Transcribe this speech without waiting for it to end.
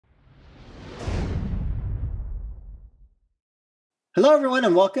Hello, everyone,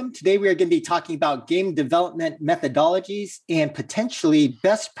 and welcome. Today, we are going to be talking about game development methodologies and potentially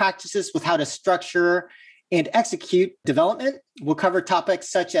best practices with how to structure and execute development. We'll cover topics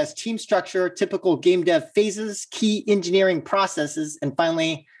such as team structure, typical game dev phases, key engineering processes, and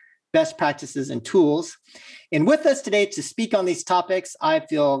finally, best practices and tools. And with us today to speak on these topics, I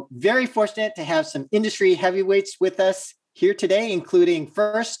feel very fortunate to have some industry heavyweights with us here today, including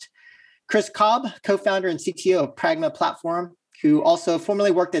first, Chris Cobb, co-founder and CTO of Pragma Platform, who also formerly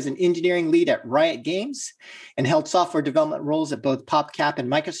worked as an engineering lead at Riot Games and held software development roles at both PopCap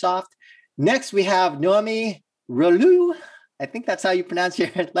and Microsoft. Next, we have Noémie Rouleau, I think that's how you pronounce your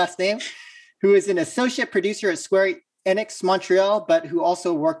last name, who is an associate producer at Square Enix Montreal, but who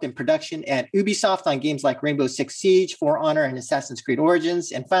also worked in production at Ubisoft on games like Rainbow Six Siege, For Honor, and Assassin's Creed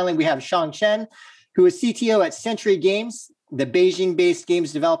Origins. And finally, we have Shang Chen, who is CTO at Century Games, the Beijing-based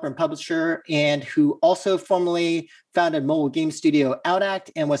games developer and publisher, and who also formerly founded mobile game studio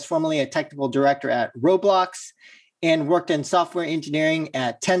Outact and was formerly a technical director at Roblox and worked in software engineering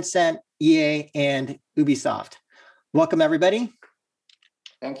at Tencent, EA, and Ubisoft. Welcome, everybody.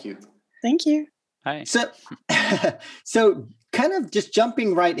 Thank you. Thank you. Hi. So kind of just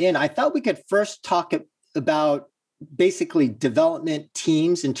jumping right in, I thought we could first talk about basically development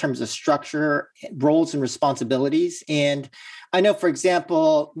teams in terms of structure, roles, and responsibilities. And I know, for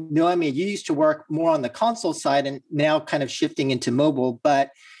example, Noémie, you used to work more on the console side and now kind of shifting into mobile.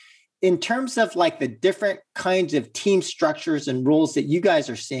 But in terms of like the different kinds of team structures and roles that you guys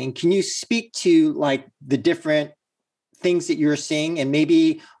are seeing, can you speak to like the different things that you're seeing and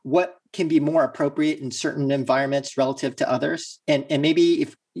maybe what can be more appropriate in certain environments relative to others? And maybe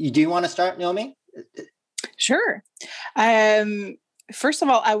if you do want to start, Noémie? Sure. First of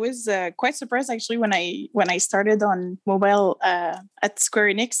all, I was quite surprised actually when I started on mobile at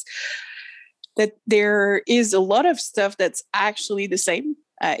Square Enix that there is a lot of stuff that's actually the same.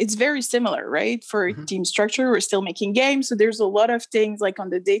 It's very similar, right? For team structure, we're still making games, so there's a lot of things like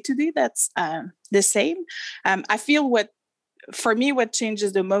on the day-to-day that's the same. I feel what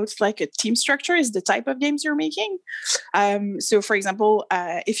changes the most like a team structure is the type of games you're making. So for example,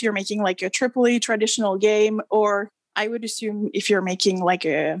 if you're making like a AAA traditional game, or I would assume if you're making like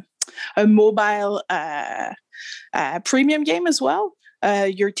a mobile premium game as well,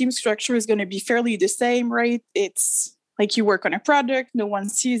 your team structure is going to be fairly the same, right? It's like you work on a product, no one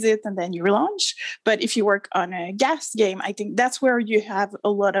sees it, and then you launch. But if you work on a gas game, I think that's where you have a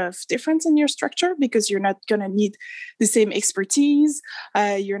lot of difference in your structure because you're not going to need the same expertise.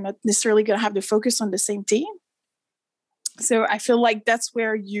 You're not necessarily going to have the focus on the same team. So I feel like that's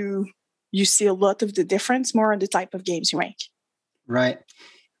where you see a lot of the difference more on the type of games you make. Right.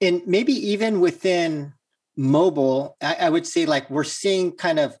 And maybe even within mobile, I would say like we're seeing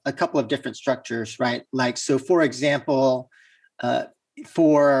kind of a couple of different structures, right? Like, so for example,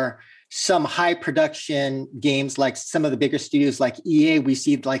 for some high production games, like some of the bigger studios like EA, we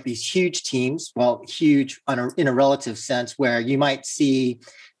see like these huge teams, well, huge in a relative sense, where you might see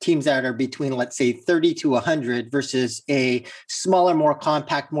teams that are between, let's say, 30 to 100 versus a smaller, more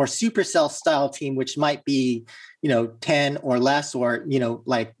compact, more Supercell style team, which might be 10 or less, or,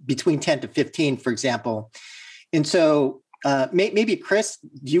 like between 10 to 15, for example. And so maybe Chris,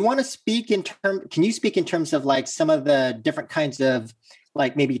 do you want to can you speak in terms of like some of the different kinds of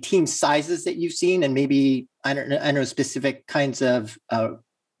like maybe team sizes that you've seen and maybe, I know specific kinds of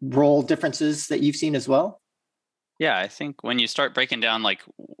role differences that you've seen as well? Yeah, I think when you start breaking down like,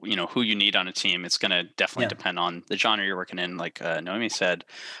 who you need on a team, it's going to definitely depend on the genre you're working in, like Noémie said.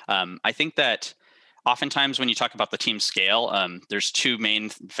 I think that oftentimes when you talk about the team scale, there's two main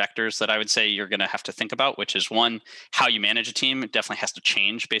vectors that I would say you're going to have to think about, which is one, how you manage a team. It definitely has to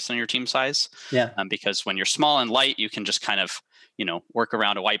change based on your team size. Yeah. Because when you're small and light, you can just kind of work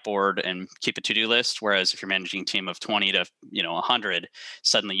around a whiteboard and keep a to-do list. Whereas if you're managing a team of 20 to 100,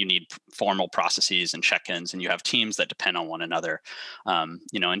 suddenly you need formal processes and check-ins, and you have teams that depend on one another.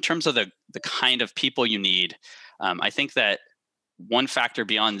 In terms of the kind of people you need, I think that one factor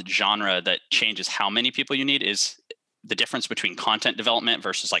beyond the genre that changes how many people you need is the difference between content development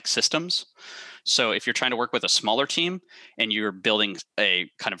versus like systems. So if you're trying to work with a smaller team and you're building a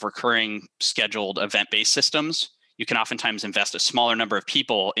kind of recurring scheduled event-based systems, you can oftentimes invest a smaller number of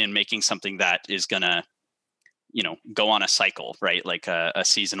people in making something that is going to, go on a cycle, right? Like a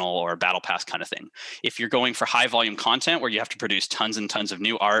seasonal or a battle pass kind of thing. If you're going for high volume content where you have to produce tons and tons of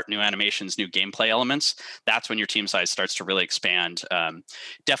new art, new animations, new gameplay elements, that's when your team size starts to really expand.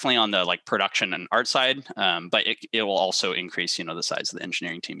 Definitely on the like production and art side, but it will also increase, the size of the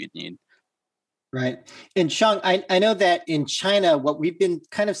engineering team you'd need. Right. And Shang, I know that in China, what we've been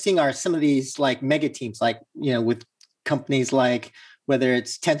kind of seeing are some of these like mega teams, like, with companies like whether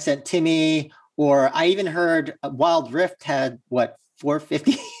it's Tencent Timmy, or I even heard Wild Rift had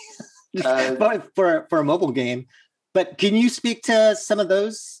 450 for a mobile game. But can you speak to some of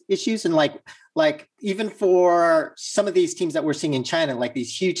those issues and like even for some of these teams that we're seeing in China, like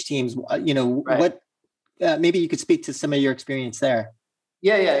these huge teams, what maybe you could speak to some of your experience there.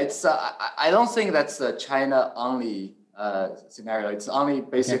 Yeah. It's I don't think that's a China only scenario. It's only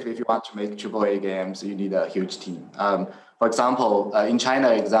basically if you want to make AAA games, you need a huge team. For example, in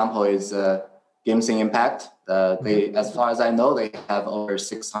China, example is Genshin Impact. They, as far as I know, they have over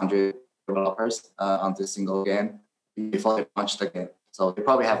 600 developers on this single game before they launched the game. So they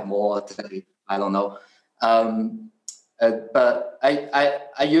probably have more today. I don't know. But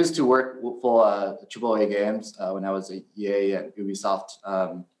I used to work for AAA games when I was at EA and Ubisoft.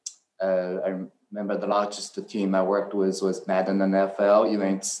 I remember the largest team I worked with was Madden and NFL,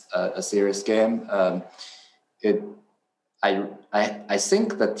 even it's a serious game. I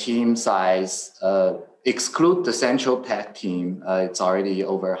think the team size, exclude the central tech team, it's already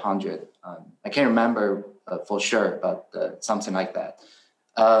over 100. I can't remember for sure, but something like that.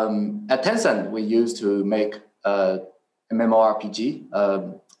 At Tencent, we used to make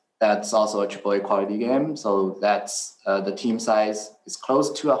MMORPG. That's also a AAA quality game. So that's the team size is close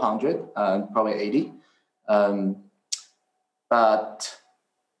to 100, probably 80. When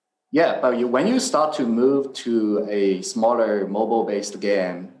you start to move to a smaller mobile-based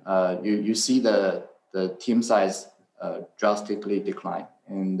game, you see the team size drastically decline,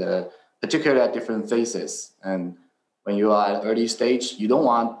 and particularly at different phases. And when you are at early stage, you don't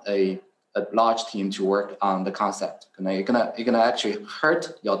want a large team to work on the concept. You're gonna actually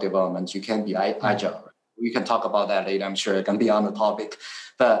hurt your development. You can't be agile. We can talk about that later. I'm sure it can be on the topic.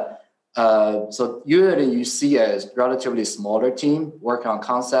 But so usually you see a relatively smaller team work on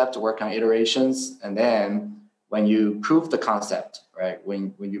concept, work on iterations, and then when you prove the concept, right?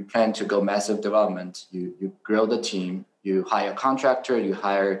 When you plan to go massive development, you grow the team, you hire a contractor, you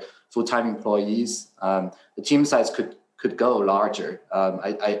hire full-time employees. The team size could go larger.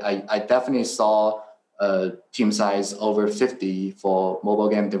 I definitely saw a team size over 50 for mobile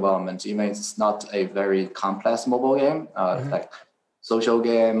game development, even if it's not a very complex mobile game, like social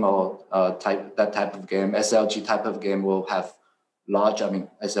game or that type of game. SLG type of game will have large,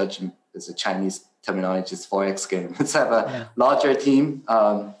 SLG is a Chinese terminology, it's 4X game. It's have a larger team.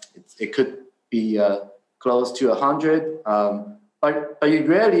 It could be close to 100. But you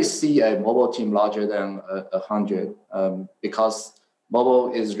rarely see a mobile team larger than 100 because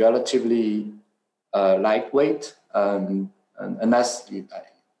mobile is relatively lightweight, unless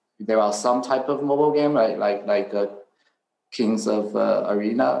there are some type of mobile game like Kings of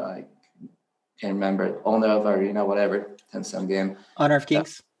Arena. I can't remember, Honor of Arena, whatever, Tencent game. Honor of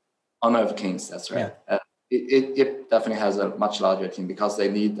Kings. Honor of Kings, that's right. Yeah. It definitely has a much larger team because they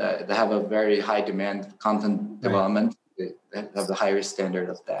have a very high demand content development. They have the highest standard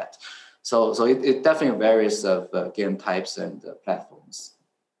of that. So it definitely varies of game types and platforms.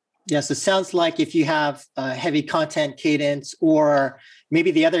 Yes, it sounds like if you have heavy content cadence, or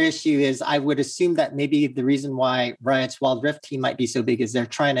maybe the other issue is, I would assume that maybe the reason why Riot's Wild Rift team might be so big is they're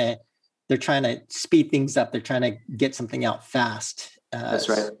trying to speed things up. They're trying to get something out fast. That's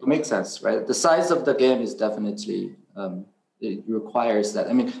right. It makes sense, right? The size of the game is definitely it requires that.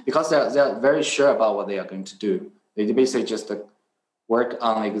 Because they're very sure about what they are going to do. They basically just work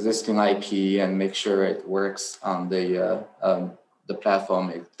on existing IP and make sure it works on the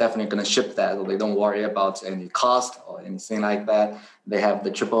platform. It's definitely going to ship that, so they don't worry about any cost or anything like that. They have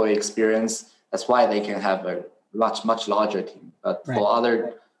the AAA experience. That's why they can have a much larger team. But for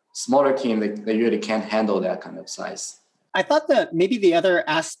other smaller team, they really can't handle that kind of size. I thought that maybe the other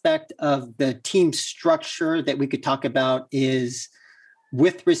aspect of the team structure that we could talk about is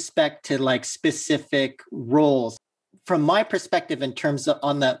with respect to like specific roles. From my perspective, in terms of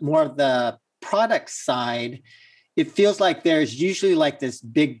on the more of the product side, it feels like there's usually like this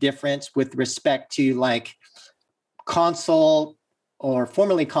big difference with respect to like console or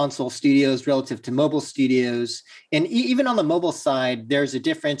formerly console studios relative to mobile studios. And even on the mobile side, there's a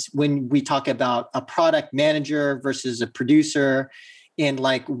difference when we talk about a product manager versus a producer and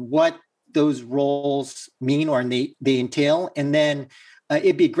like what those roles mean or they entail. And then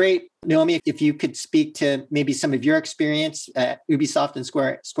it'd be great, Naomi, if you could speak to maybe some of your experience at Ubisoft and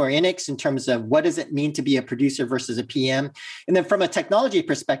Square Enix in terms of what does it mean to be a producer versus a PM? And then from a technology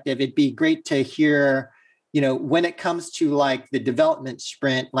perspective, it'd be great to hear, when it comes to like the development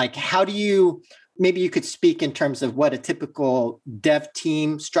sprint, like how do you, maybe you could speak in terms of what a typical dev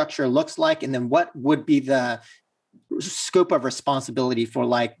team structure looks like, and then what would be the scope of responsibility for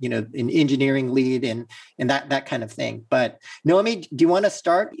like, an engineering lead and that kind of thing. But Noemi, do you want to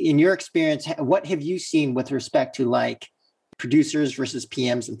start? In your experience, what have you seen with respect to like producers versus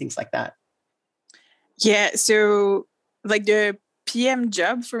PMs and things like that? Yeah, so like the PM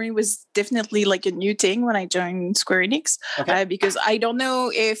job for me was definitely like a new thing when I joined Square Enix, because I don't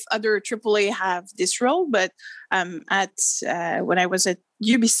know if other AAA have this role, but at when I was at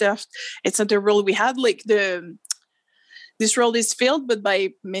Ubisoft, it's not the role we had. Like this role is filled, but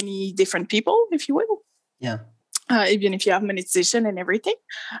by many different people, if you will. Yeah. Even if you have monetization and everything.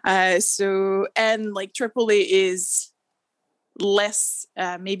 And like AAA is less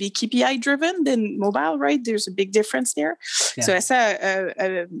maybe KPI driven than mobile, right? There's a big difference there. Yeah. So I saw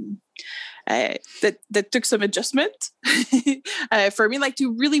that took some adjustment for me, like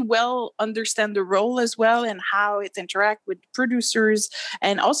to really well understand the role as well and how it interact with producers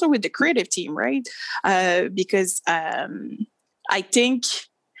and also with the creative team, right? Because I think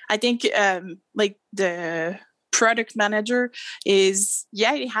like the product manager is,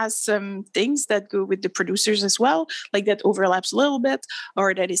 it has some things that go with the producers as well, like that overlaps a little bit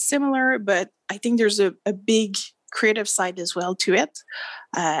or that is similar, but I think there's a big creative side as well to it.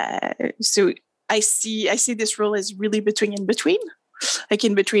 So I see this role as really in between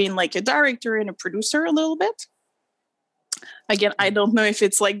like a director and a producer a little bit. Again, I don't know if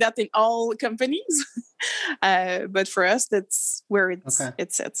it's like that in all companies, but for us, that's where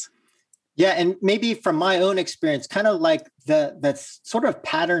it sits. Yeah, and maybe from my own experience, kind of like the sort of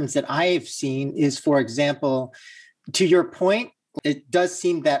patterns that I've seen is, for example, to your point, it does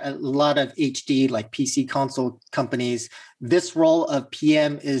seem that a lot of HD, like PC console companies, this role of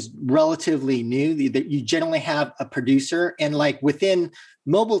PM is relatively new. That you generally have a producer, and like within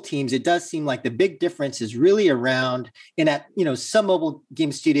mobile teams, it does seem like the big difference is really around, and at some mobile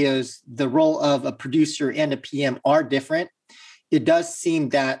game studios, the role of a producer and a PM are different. It does seem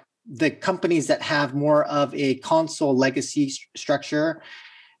that the companies that have more of a console legacy structure,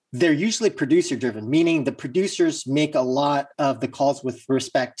 they're usually producer driven, meaning the producers make a lot of the calls with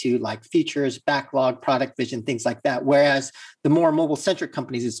respect to like features, backlog, product vision, things like that. Whereas the more mobile centric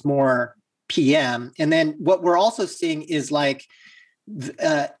companies, it's more PM. And then what we're also seeing is like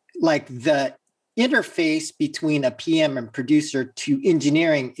the interface between a PM and producer to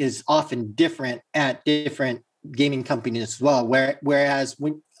engineering is often different at different gaming companies as well. Whereas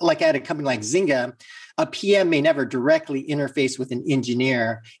when, like at a company like Zynga, a PM may never directly interface with an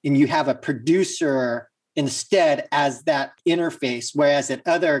engineer, and you have a producer instead as that interface. Whereas at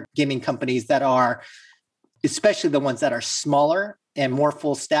other gaming companies that are, especially the ones that are smaller and more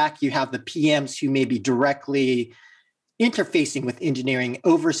full stack, you have the PMs who may be directly interfacing with engineering,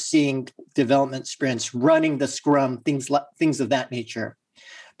 overseeing development sprints, running the scrum, things of that nature.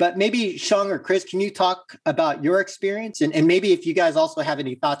 But maybe Xiong or Chris, can you talk about your experience? And maybe if you guys also have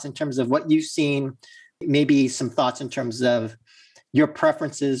any thoughts in terms of what you've seen, maybe some thoughts in terms of your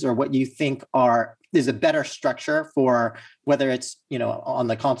preferences or what you think is a better structure for whether it's, on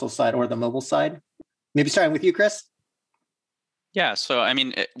the console side or the mobile side. Maybe starting with you, Chris. Yeah. So, I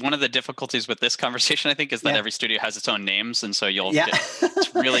mean, one of the difficulties with this conversation, I think, is that every studio has its own names. And so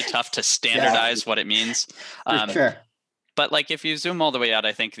it's really tough to standardize what it means. For sure. But like if you zoom all the way out,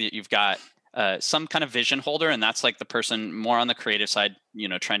 I think that you've got some kind of vision holder, and that's like the person more on the creative side,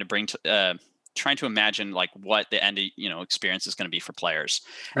 trying to imagine like what the end experience is going to be for players.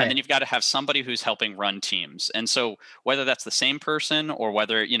 Right. And then you've got to have somebody who's helping run teams. And so whether that's the same person or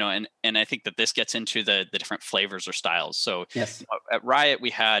whether, and I think that this gets into the different flavors or styles. So at Riot,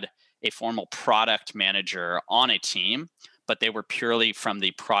 we had a formal product manager on a team, but they were purely from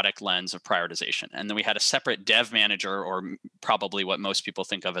the product lens of prioritization. And then we had a separate dev manager, or probably what most people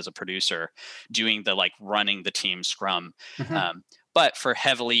think of as a producer, doing the like running the team scrum. Mm-hmm. But for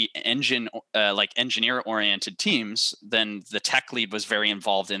heavily engineer-oriented teams, then the tech lead was very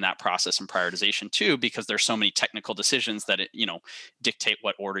involved in that process and prioritization too, because there's so many technical decisions that dictate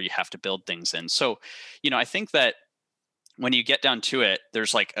what order you have to build things in. So, I think that when you get down to it,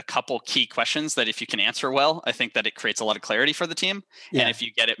 there's like a couple key questions that if you can answer well, I think that it creates a lot of clarity for the team. Yeah. And if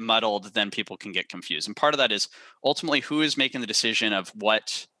you get it muddled, then people can get confused. And part of that is ultimately who is making the decision of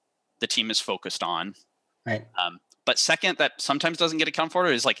what the team is focused on. Right. But second, that sometimes doesn't get accounted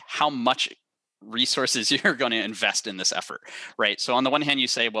for is like how much resources you're going to invest in this effort, right? So on the one hand, you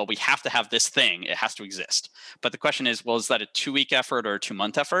say, well, we have to have this thing. It has to exist. But the question is, well, is that a 2-week effort or a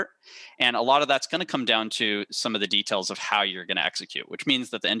 2-month effort? And a lot of that's going to come down to some of the details of how you're going to execute, which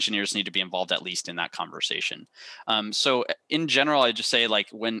means that the engineers need to be involved at least in that conversation. So in general, I just say like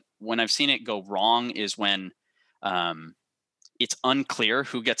when I've seen it go wrong is when it's unclear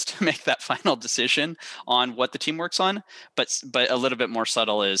who gets to make that final decision on what the team works on. But a little bit more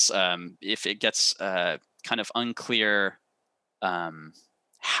subtle is if it gets kind of unclear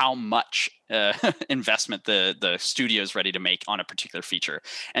how much investment the studio is ready to make on a particular feature.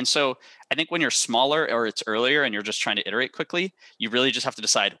 And so I think when you're smaller or it's earlier and you're just trying to iterate quickly, you really just have to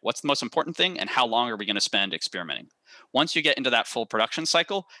decide what's the most important thing and how long are we going to spend experimenting. Once you get into that full production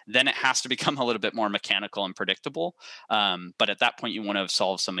cycle, then it has to become a little bit more mechanical and predictable. But at that point, you want to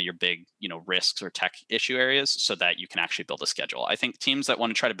solve some of your big, risks or tech issue areas so that you can actually build a schedule. I think teams that want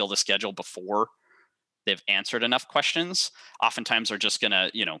to try to build a schedule before they've answered enough questions oftentimes are just going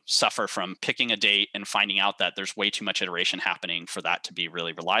to suffer from picking a date and finding out that there's way too much iteration happening for that to be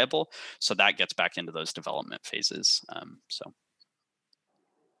really reliable. So that gets back into those development phases.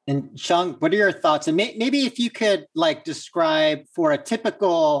 And Sean, what are your thoughts? And maybe if you could describe for a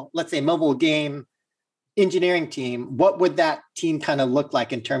typical, let's say, mobile game engineering team, what would that team kind of look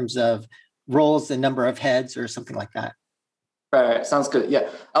like in terms of roles and number of heads or something like that? Right. Sounds good. Yeah.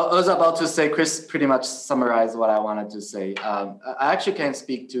 I was about to say, Chris pretty much summarized what I wanted to say. I actually can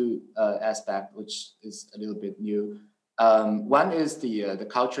speak to aspect, which is a little bit new. One is the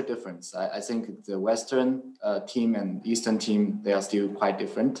culture difference. I think the Western team and Eastern team, they are still quite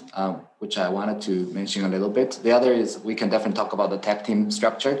different, which I wanted to mention a little bit. The other is we can definitely talk about the tech team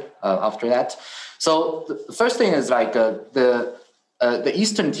structure after that. So the first thing is the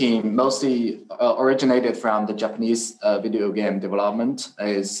Eastern team mostly originated from the Japanese video game development.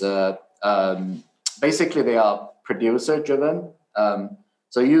 Is basically they are producer driven.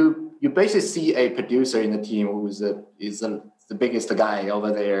 So you basically see a producer in the team who is the biggest guy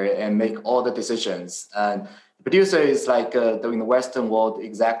over there and make all the decisions. And the producer is in the Western world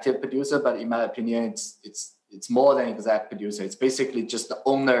executive producer, but in my opinion, it's more than exec producer. It's basically just the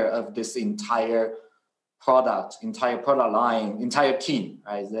owner of this entire product line, entire team,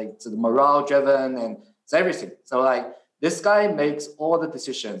 right? It's the morale driven and it's everything. So this guy makes all the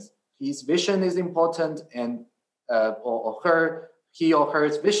decisions. His vision is important, and he or her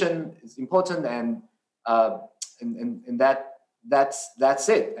vision is important, and that's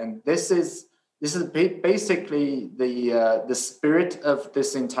it. And this is basically the spirit of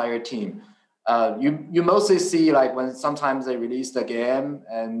this entire team. You mostly see when sometimes they release the game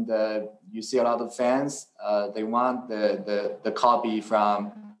and you see a lot of fans, they want the copy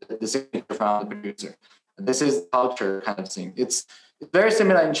from the signature from the producer. This is culture kind of thing. It's very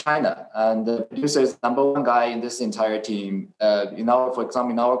similar in China, and the producer is number one guy in this entire team. For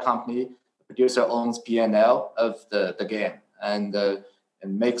example, in our company, the producer owns P&L of the game and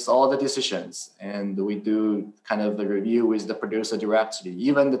makes all the decisions. And we do kind of a review with the producer directly.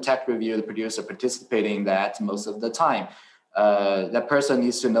 Even the tech review, the producer participating in that most of the time. That person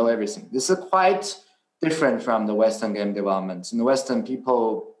needs to know everything. This is quite different from the Western game development. In the Western,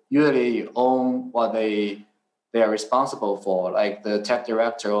 people usually own what they are responsible for. Like the tech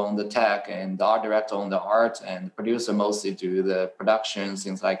director own the tech, and the art director own the art, and the producer mostly do the production,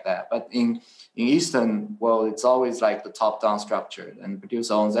 things like that. But in Eastern world, it's always the top-down structure, and the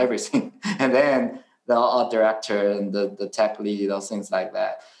producer owns everything, and then the art director and the tech lead, those things like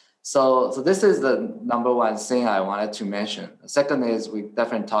that. So this is the number one thing I wanted to mention. The second is we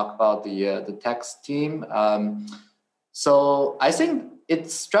definitely talk about the tech team. So I think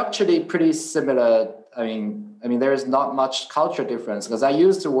it's structurally pretty similar. I mean, there is not much culture difference because I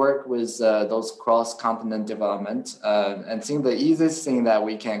used to work with those cross-continent development, and I think the easiest thing that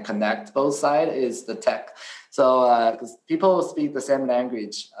we can connect both sides is the tech. So because people speak the same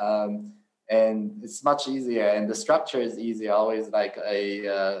language, and it's much easier, and the structure is easier. Always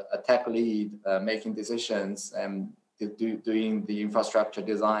a tech lead making decisions and doing the infrastructure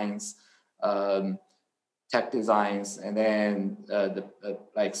designs. Tech designs, and then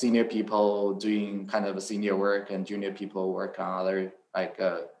senior people doing kind of a senior work, and junior people work on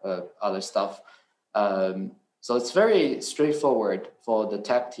other stuff. So it's very straightforward for the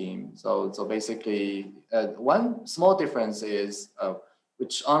tech team. So basically, one small difference is,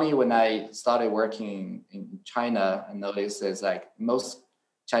 which only when I started working in China, I noticed is most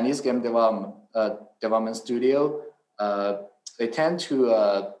Chinese game development studio, they tend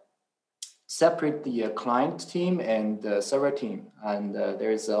to separate the client team and the server team. And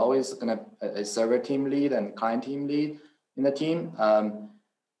there's always going to a server team lead and client team lead in the team.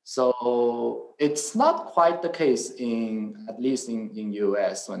 So it's not quite the case at least in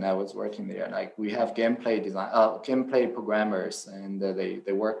US when I was working there. We have gameplay programmers, and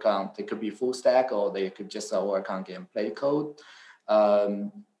they work on, they could be full stack or they could just work on gameplay code.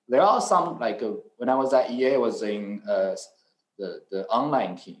 There are some, when I was at EA, I was in the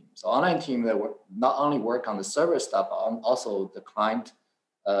online team. So online team that not only work on the server stuff, but also the client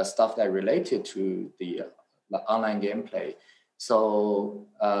stuff that related to the online gameplay. So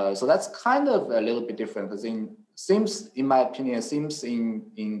so that's kind of a little bit different because in my opinion, it seems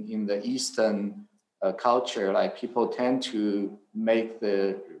in the Eastern culture, like people tend to make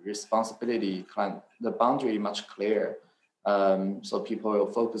the responsibility the boundary much clearer. So people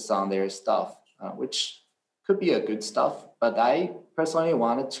will focus on their stuff, which could be a good stuff. But I personally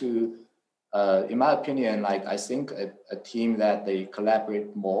wanted to, in my opinion, like I think a team that they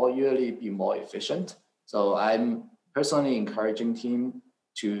collaborate more usually be more efficient. So I'm personally encouraging team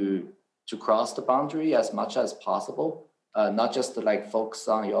to cross the boundary as much as possible, not just to like focus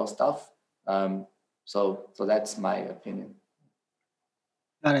on your stuff. So that's my opinion.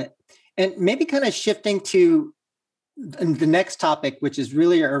 Got it. And maybe kind of shifting to the next topic, which is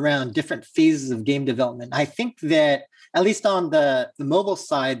really around different phases of game development. I think that at least on the mobile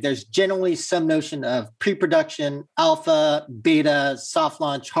side, there's generally some notion of pre-production, alpha, beta, soft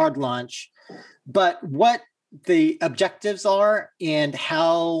launch, hard launch. But what the objectives are and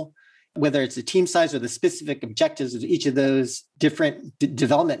how, whether it's the team size or the specific objectives of each of those different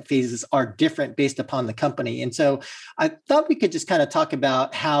development phases are different based upon the company. And so I thought we could just kind of talk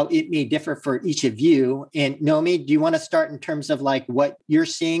about how it may differ for each of you. And Naomi, do you want to start in terms of like what you're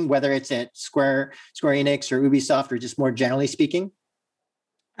seeing, whether it's at Square Enix or Ubisoft, or just more generally speaking?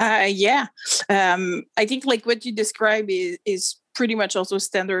 Yeah. I think like what you describe is pretty much also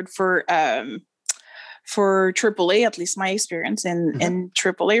standard for AAA, at least my experience in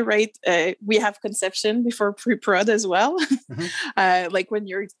AAA, right? We have conception before pre-prod as well. Like when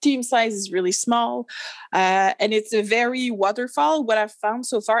your team size is really small, and it's a very waterfall. What I've found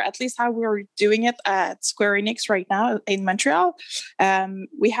so far, at least how we're doing it at Square Enix right now in Montreal,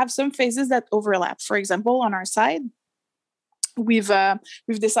 we have some phases that overlap. For example, on our side, we've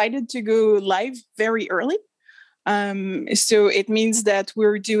decided to go live very early. So it means that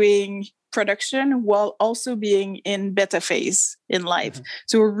we're doing production while also being in beta phase in live.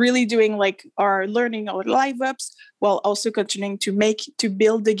 So we're really doing like learning our live ups while also continuing to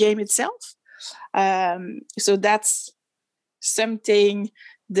build the game itself. So that's something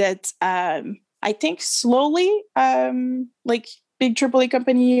that I think slowly like big AAA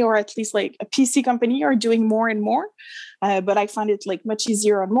company or at least like a PC company are doing more and more. But I find it like much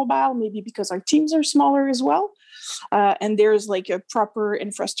easier on mobile, maybe because our teams are smaller as well. And there's like a proper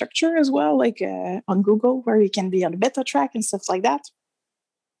infrastructure as well, like on Google, where you can be on a beta track and stuff like that.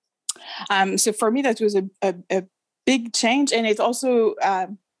 So for me, that was a big change. And it also,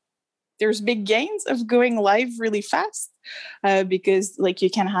 there's big gains of going live really fast because like you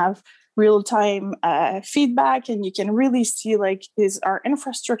can have real-time feedback and you can really see like, is our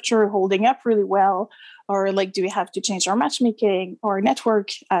infrastructure holding up really well? Or like, do we have to change our matchmaking or network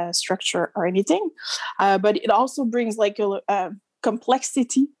structure or anything? But it also brings like a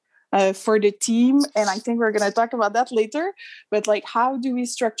complexity for the team. And I think we're going to talk about that later. But like, how do we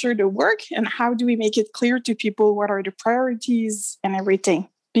structure the work and how do we make it clear to people what are the priorities and everything?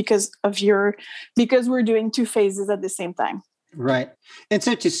 Because we're doing two phases at the same time. Right. And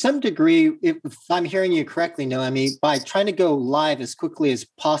so to some degree, if I'm hearing you correctly, Naomi, by trying to go live as quickly as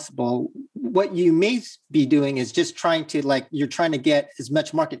possible, what you may be doing is just you're trying to get as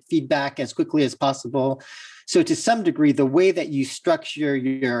much market feedback as quickly as possible. So to some degree, the way that you structure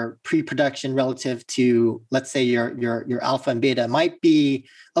your pre-production relative to, let's say, your alpha and beta might be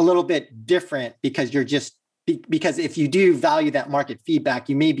a little bit different because because if you do value that market feedback,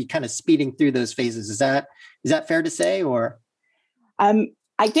 you may be kind of speeding through those phases. Is that fair to say, or?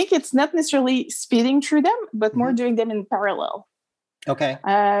 I think it's not necessarily speeding through them, but more doing them in parallel. Okay.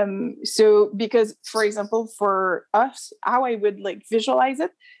 So because, for example, for us, how I would like visualize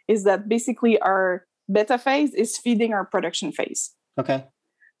it is that basically our beta phase is feeding our production phase. Okay.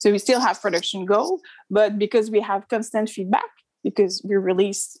 So we still have production go, but because we have constant feedback, because we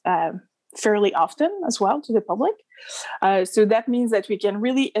release fairly often as well to the public. So that means that we can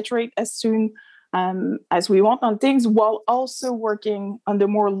really iterate as soon as we want on things while also working on the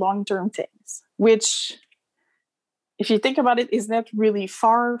more long-term things, which, if you think about it, is not really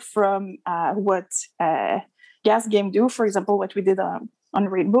far from what Gas Game do. For example, what we did on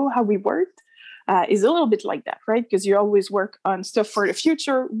Rainbow, how we worked, is a little bit like that, right? Because you always work on stuff for the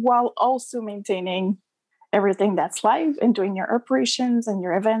future while also maintaining everything that's live and doing your operations and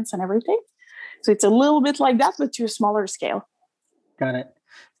your events and everything. So it's a little bit like that, but to a smaller scale. Got it.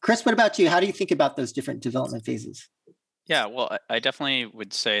 Chris, what about you? How do you think about those different development phases? Yeah, well, I definitely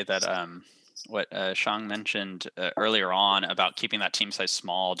would say that what Shang mentioned earlier on about keeping that team size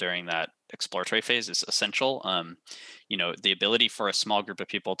small during that exploratory phase is essential. The ability for a small group of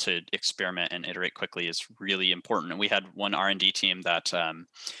people to experiment and iterate quickly is really important. And we had one R&D team that,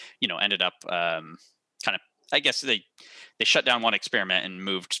 ended up kind of, I guess they shut down one experiment and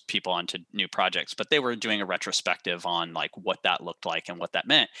moved people onto new projects, but they were doing a retrospective on like what that looked like and what that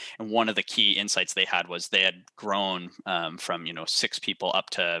meant. And one of the key insights they had was they had grown from 6 people up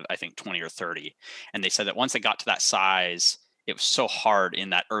to I think 20 or 30, and they said that once it got to that size, it was so hard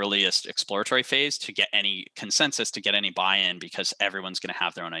in that earliest exploratory phase to get any consensus, to get any buy-in, because everyone's going to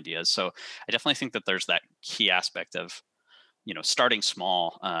have their own ideas. So I definitely think that there's that key aspect of starting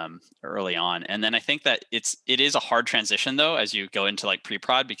small early on. And then I think that it is a hard transition though, as you go into like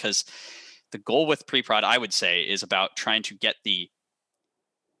pre-prod, because the goal with pre-prod, I would say, is about trying to get the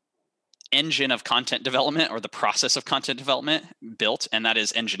engine of content development or the process of content development built. And that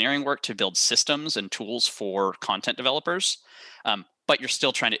is engineering work to build systems and tools for content developers. But you're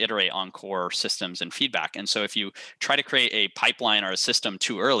still trying to iterate on core systems and feedback. And so if you try to create a pipeline or a system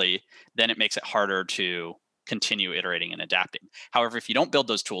too early, then it makes it harder to continue iterating and adapting. However, if you don't build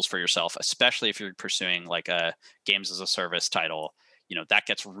those tools for yourself, especially if you're pursuing like a games as a service title, that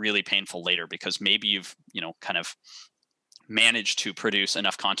gets really painful later, because maybe you've, kind of manage to produce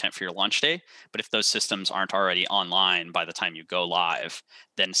enough content for your launch day, but if those systems aren't already online by the time you go live,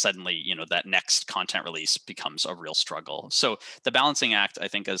 then suddenly that next content release becomes a real struggle. So the balancing act, I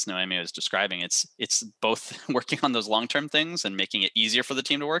think, as Noemi was describing, it's both working on those long-term things and making it easier for the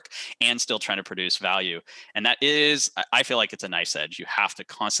team to work and still trying to produce value. And that is, I feel like it's a nice edge. You have to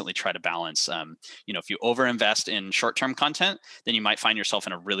constantly try to balance. If you overinvest in short-term content, then you might find yourself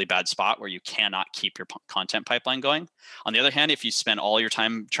in a really bad spot where you cannot keep your content pipeline going. On the other hand, if you spend all your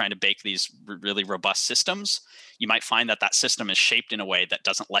time trying to bake these really robust systems, you might find that system is shaped in a way that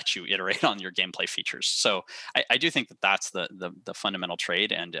doesn't let you iterate on your gameplay features. So I do think that that's the fundamental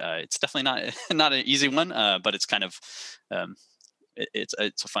trade, and it's definitely not an easy one, but it's kind of it's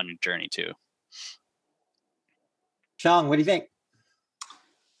a fun journey too. Xiang, what do you think?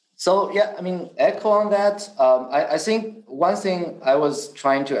 So yeah, echo on that. I think one thing I was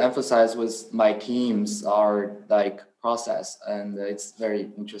trying to emphasize with my teams are like process, and it's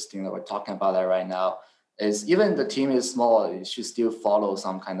very interesting that we're talking about that right now. Is even the team is small, you should still follow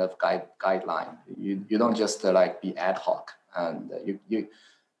some kind of guideline. You don't just be ad hoc, and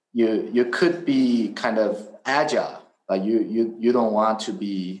you could be kind of agile, but you don't want to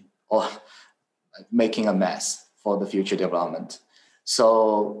be making a mess for the future development.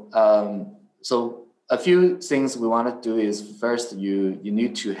 So a few things we want to do is, first, you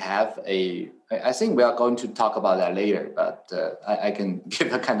need to have I think we are going to talk about that later, but I can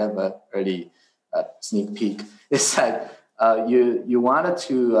give a kind of a early sneak peek. Is that you wanted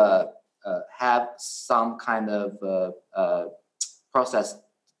to have some kind of process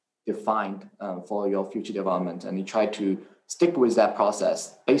defined for your future development, and you try to stick with that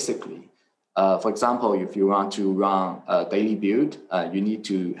process, basically. For example, if you want to run a daily build, you need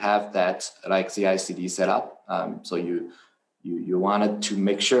to have that like CI/CD set up. So you wanted to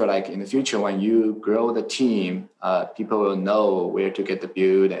make sure, like in the future, when you grow the team, people will know where to get the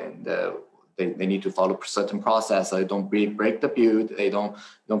build, and they need to follow a certain process. So they don't break the build. They don't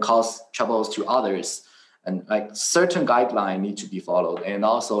cause troubles to others, and like certain guidelines need to be followed. And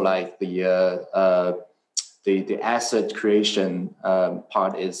also like the asset creation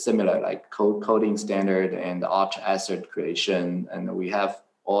part is similar, like coding standard and art asset creation, and we have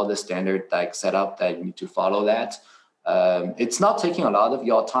all the standard like set up that you need to follow that. It's not taking a lot of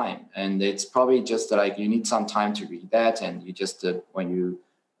your time, and it's probably just like you need some time to read that, and you just when you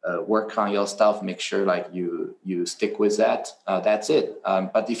work on your stuff, make sure like you stick with that. That's it.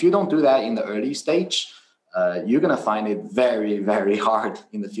 But if you don't do that in the early stage, you're gonna find it very, very hard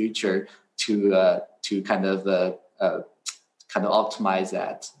in the future to kind of optimize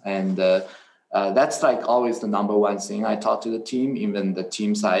that. And that's like always the number one thing I talk to the team. Even the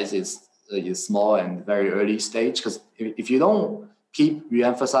team size is small and very early stage, because if you don't keep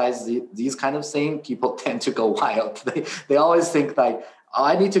re-emphasize these kind of things, people tend to go wild. They always think like, oh,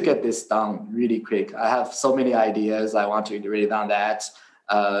 I need to get this done really quick. I have so many ideas. I want to iterate on that.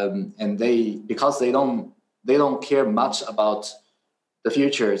 And because they don't care much about the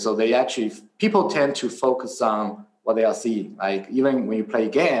future. So people tend to focus on what they are seeing. Like even when you play a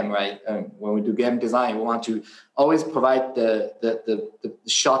game, right? When we do game design, we want to always provide the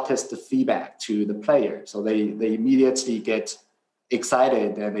shortest feedback to the player, so they immediately get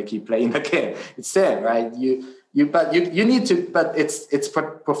excited and they keep playing the game. It's there, right? You need to, but it's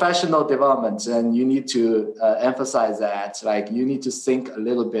professional development, and you need to emphasize that. Like you need to think a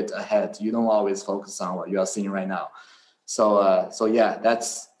little bit ahead. You don't always focus on what you are seeing right now. So yeah,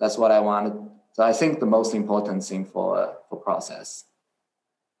 that's what I wanted. So I think the most important thing for process.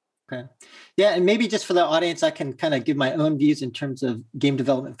 Okay. Yeah, and maybe just for the audience, I can kind of give my own views in terms of game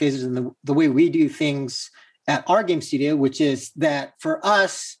development phases and the way we do things at our game studio, which is that for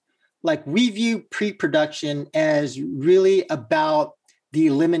us, like we view pre-production as really about the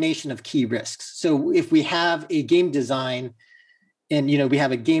elimination of key risks. So if we have a game design and, we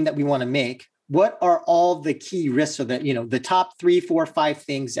have a game that we want to make, what are all the key risks or the top 3, 4, 5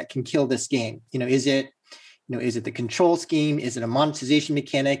 things that can kill this game? Is it the control scheme? Is it a monetization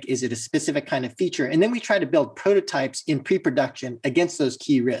mechanic? Is it a specific kind of feature? And then we try to build prototypes in pre-production against those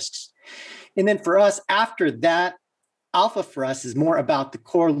key risks. And then for us, after that, alpha for us is more about the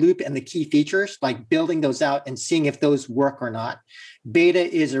core loop and the key features, like building those out and seeing if those work or not. Beta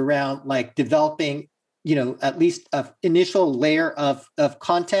is around like developing, at least an initial layer of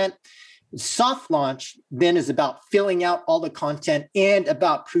content. Soft launch then is about filling out all the content and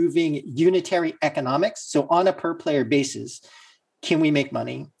about proving unitary economics. So on a per player basis, can we make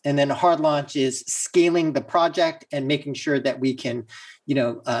money? And then hard launch is scaling the project and making sure that we can,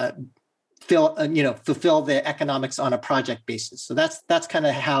 fulfill the economics on a project basis. So that's kind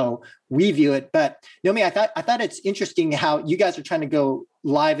of how we view it. But Naomi, I thought it's interesting how you guys are trying to go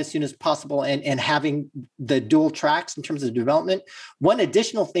live as soon as possible and having the dual tracks in terms of development. One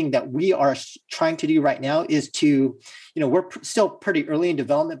additional thing that we are trying to do right now is to, we're still pretty early in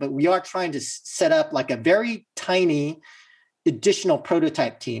development, but we are trying to set up like a very tiny additional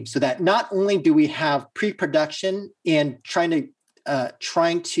prototype team so that not only do we have pre-production and trying to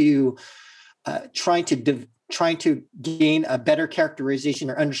gain a better characterization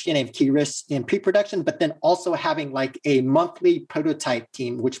or understanding of key risks in pre-production, but then also having like a monthly prototype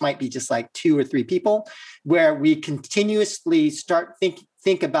team, which might be just like 2 or 3 people, where we continuously start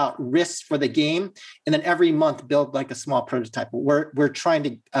think about risks for the game, and then every month build like a small prototype. We're trying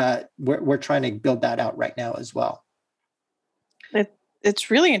to build that out right now as well.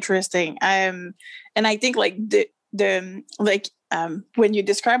 It's really interesting, and I think like when you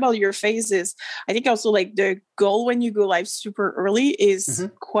describe all your phases, I think also like the goal when you go live super early is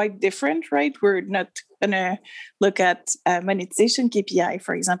quite different, right? We're not going to look at monetization KPI,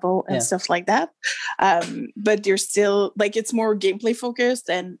 for example, and stuff like that. But you're still like, it's more gameplay focused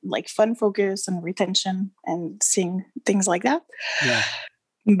and like fun focused and retention and seeing things like that. Yeah.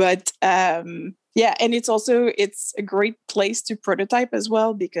 But and it's a great place to prototype as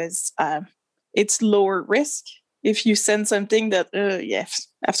well because it's lower risk. If you send something that,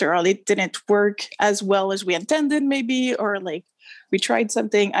 after all, it didn't work as well as we intended, maybe, or like we tried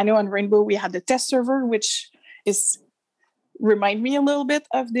something. I know on Rainbow we had the test server, which remind me a little bit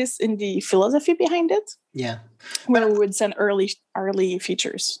of this in the philosophy behind it. Yeah, where we would send early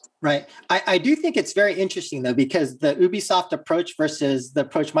features. Right. I do think it's very interesting though, because the Ubisoft approach versus the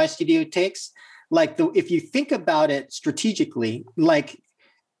approach my studio takes, like if you think about it strategically, like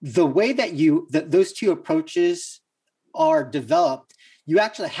the way that those two approaches are developed, you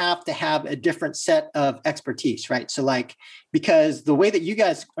actually have to have a different set of expertise, right? So like, because the way that you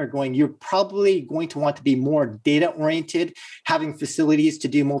guys are going, you're probably going to want to be more data oriented, having facilities to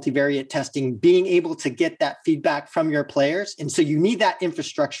do multivariate testing, being able to get that feedback from your players. And so you need that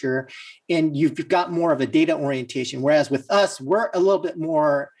infrastructure and you've got more of a data orientation. Whereas with us, we're a little bit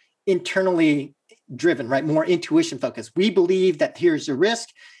more internally driven, right? More intuition focused. We believe that here's a risk.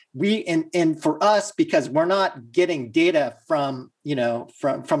 And for us, because we're not getting data from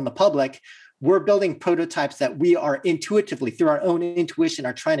the public, we're building prototypes that we are intuitively, through our own intuition,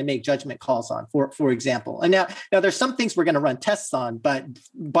 are trying to make judgment calls on, for example. And now there's some things we're going to run tests on, but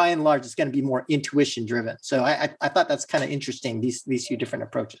by and large, it's going to be more intuition driven. So I thought that's kind of interesting, these two different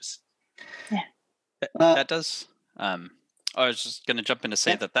approaches. Yeah. That does. I was just going to jump in to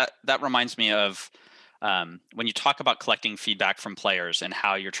say that reminds me of when you talk about collecting feedback from players and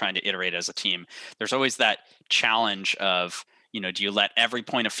how you're trying to iterate as a team, there's always that challenge of, do you let every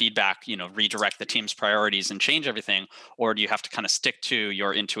point of feedback, redirect the team's priorities and change everything, or do you have to kind of stick to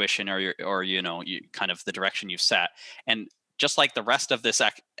your intuition or kind of the direction you've set? And just like the rest of this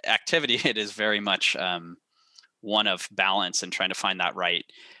activity, it is very much one of balance and trying to find that right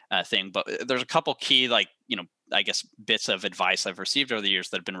thing. But there's a couple key, I guess, bits of advice I've received over the years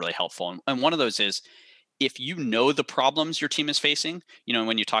that have been really helpful. And one of those is, if you know the problems your team is facing,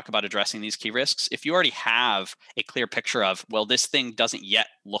 when you talk about addressing these key risks, if you already have a clear picture of, well, this thing doesn't yet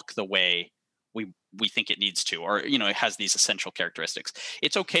look the way we think it needs to, or, it has these essential characteristics,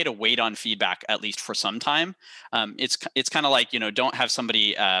 it's okay to wait on feedback, at least for some time. It's kind of like, don't have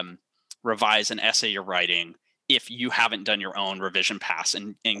somebody revise an essay you're writing if you haven't done your own revision pass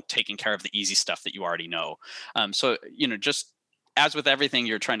and taking care of the easy stuff that you already know. So, just as with everything,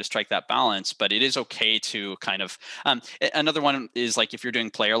 you're trying to strike that balance, but it is okay to kind of, another one is like if you're doing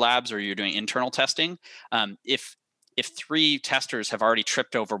player labs or you're doing internal testing, if 3 testers have already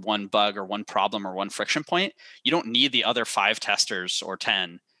tripped over one bug or one problem or one friction point, you don't need the other 5 testers or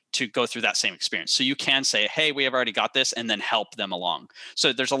 10 to go through that same experience. So you can say, hey, we have already got this, and then help them along.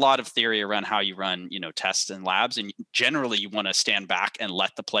 So there's a lot of theory around how you run, tests and labs. And generally you want to stand back and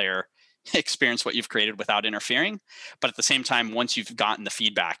let the player experience what you've created without interfering. But at the same time, once you've gotten the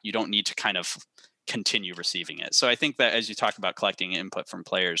feedback, you don't need to kind of continue receiving it. So I think that as you talk about collecting input from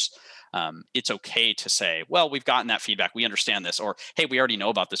players, it's okay to say, well, we've gotten that feedback, we understand this, or hey, we already know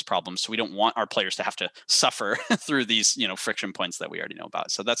about this problem, so we don't want our players to have to suffer through these friction points that we already know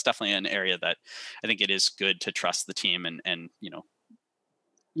about. So that's definitely an area that I think it is good to trust the team and kind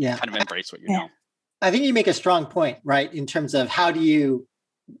of embrace what you know. I think you make a strong point, right, in terms of how do you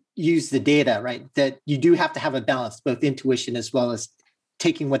use the data, right, that you do have to have a balance, both intuition as well as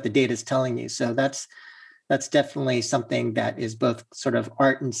taking what the data is telling you. So that's definitely something that is both sort of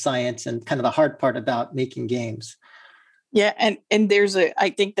art and science, and kind of the hard part about making games. Yeah, and there's I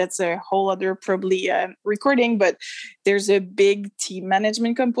think that's a whole other probably recording, but there's a big team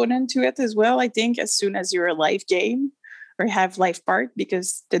management component to it as well. I think as soon as you're a live game or have live part,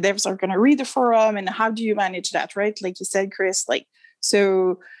 because the devs are going to read the forum, and how do you manage that, right? Like you said, Chris,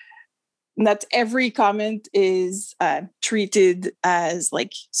 so not every comment is treated as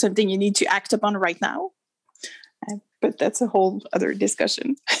like something you need to act upon right now. But that's a whole other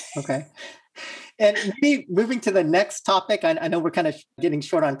discussion. Okay. And maybe moving to the next topic, I know we're kind of getting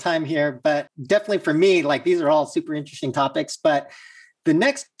short on time here, but definitely for me, like these are all super interesting topics. But the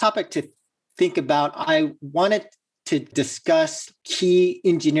next topic to think about, I wanted to discuss key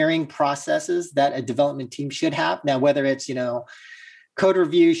engineering processes that a development team should have. Now, whether it's, code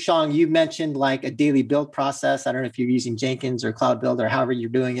review, Xiang, you mentioned like a daily build process. I don't know if you're using Jenkins or Cloud Build or however you're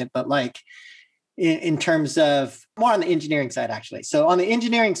doing it, but like in terms of more on the engineering side, actually. So on the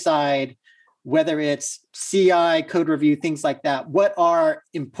engineering side, whether it's CI, code review, things like that, what are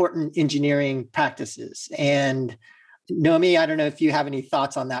important engineering practices? And Noemi, I don't know if you have any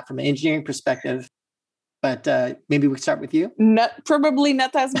thoughts on that from an engineering perspective, but maybe we start with you. Probably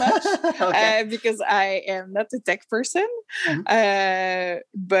not as much Okay. Because I am not a tech person,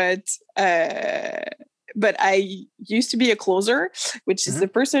 but I used to be a closer, which is the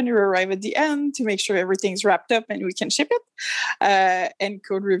person who arrives at the end to make sure everything's wrapped up and we can ship it. And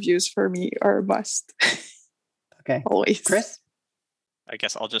code reviews for me are a must. Okay. Always. Chris? I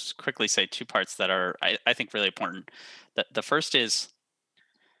guess I'll just quickly say 2 parts that are, I think, really important. The first is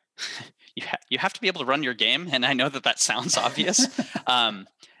you have to be able to run your game. And I know that sounds obvious,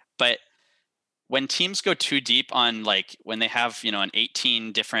 but when teams go too deep on when they have, an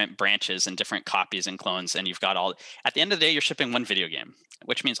 18 different branches and different copies and clones, and you've got at the end of the day, you're shipping one video game,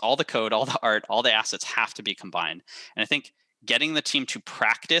 which means all the code, all the art, all the assets have to be combined. And I think getting the team to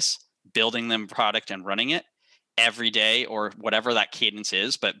practice building them product and running it every day, or whatever that cadence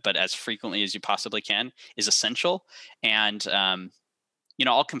is, but as frequently as you possibly can, is essential. And,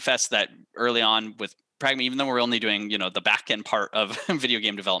 I'll confess that early on with Pragma, even though we're only doing, the back end part of video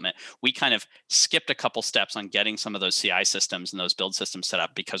game development, we kind of skipped a couple steps on getting some of those CI systems and those build systems set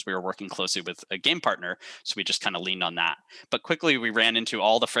up because we were working closely with a game partner. So we just kind of leaned on that. But quickly we ran into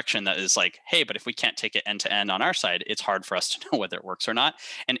all the friction that is like, hey, but if we can't take it end to end on our side, it's hard for us to know whether it works or not.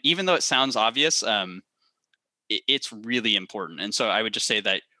 And even though it sounds obvious, it's really important. And so I would just say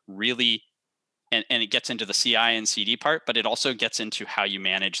that really, and it gets into the CI and CD part, but it also gets into how you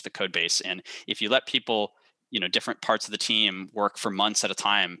manage the code base. And if you let people, different parts of the team work for months at a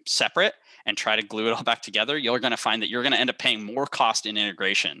time separate and try to glue it all back together, you're going to find that you're going to end up paying more cost in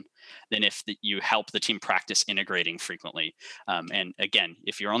integration than if you help the team practice integrating frequently. And again,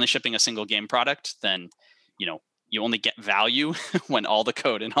 if you're only shipping a single game product, then, you only get value when all the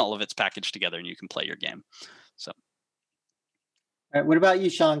code and all of it's packaged together and you can play your game. So. All right, what about you,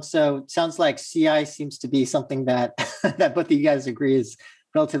 Xiang? So it sounds like CI seems to be something that that both of you guys agree is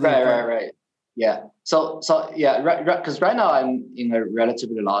relatively important. Right. Yeah. So yeah, right. Because right now I'm in a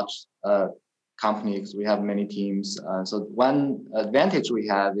relatively large company because we have many teams. So one advantage we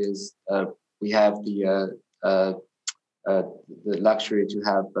have is we have the luxury to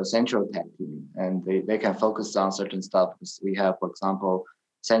have a central tech team, and they can focus on certain stuff. Because we have, for example,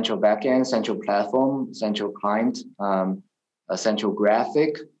 central backend, central platform, central client. A central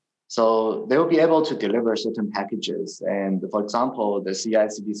graphic. So they will be able to deliver certain packages. And for example, the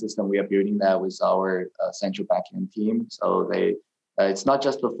CI/CD system, we are building that with our central backend team. So they it's not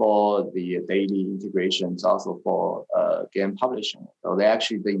just for the daily integration, it's also for game publishing. So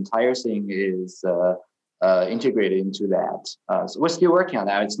the entire thing is integrated into that. So we're still working on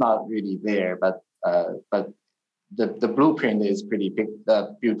that. It's not really there, but the blueprint is pretty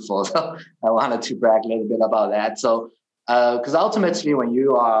beautiful. So I wanted to brag a little bit about that. So because ultimately, when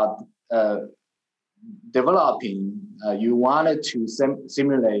you are developing, you wanted to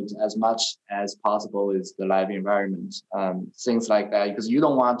simulate as much as possible with the live environment, things like that, because you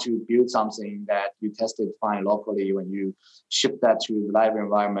don't want to build something that you tested fine locally. When you ship that to the live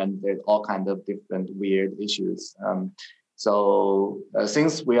environment, there's all kinds of different weird issues. So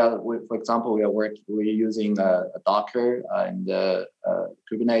since for example, we're using a Docker and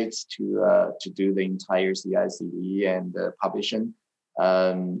Kubernetes to do the entire CI/CD and publishing.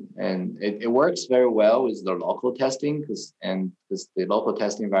 And it works very well with the local testing because the local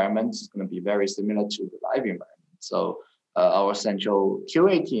test environment is going to be very similar to the live environment. So our central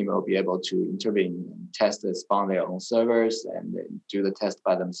QA team will be able to intervene and test and spawn their own servers and then do the test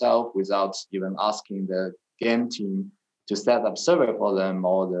by themselves without even asking the game team to set up server for them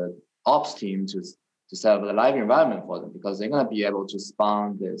or the ops team to set up the live environment for them, because they're going to be able to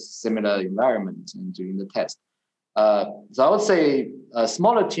spawn this similar environment and doing the test. So I would say a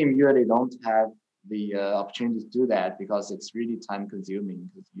smaller team usually don't have the opportunity to do that because it's really time consuming.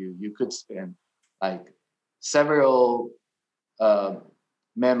 You could spend like several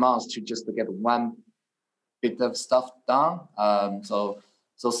man months to just to get one bit of stuff done.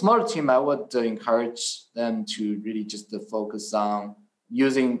 So smaller team, I would encourage them to really just focus on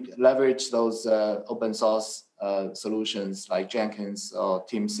leverage those open source solutions like Jenkins or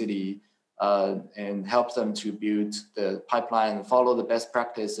TeamCity, and help them to build the pipeline and follow the best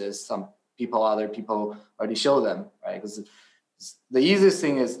practices other people already show them, right? Because the easiest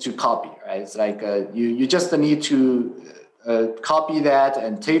thing is to copy, right? It's like you just need to copy that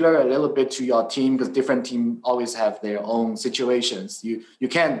and tailor a little bit to your team, because different teams always have their own situations. You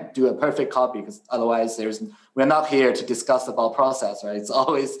can't do a perfect copy because otherwise we're not here to discuss about process, right? It's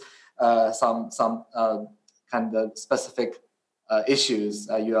always some kind of specific issues.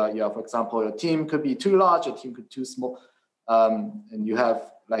 For example, your team could be too large, your team could be too small, and you have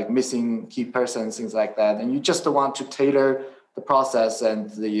like missing key persons, things like that. And you just want to tailor the process and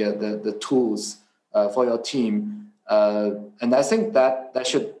the tools for your team. And I think that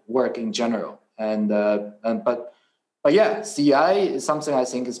should work in general. But yeah, CI is something I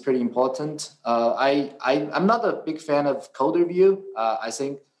think is pretty important. I'm not a big fan of code review. I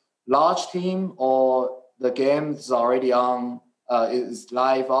think large team or the game is already on is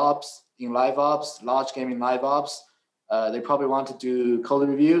live ops, large game in live ops. They probably want to do code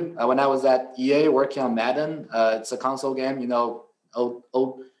review. When I was at EA working on Madden, it's a console game,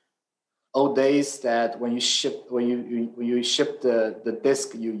 old days that when you ship the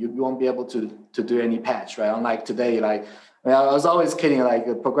disc, you won't be able to do any patch, right? Unlike today, I was always kidding, like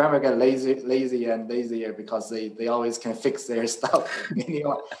a programmer get lazier and lazier because they always can fix their stuff in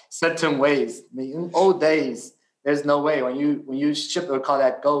certain ways. I mean, in old days, there's no way when you ship, we call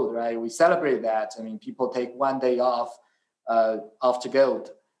that gold, right? We celebrate that. I mean, people take 1 day off to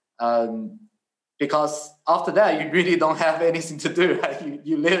gold. Because after that, you really don't have anything to do, right?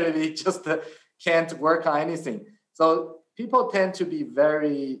 You literally just can't work on anything. So people tend to be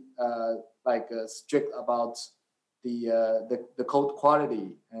very strict about the code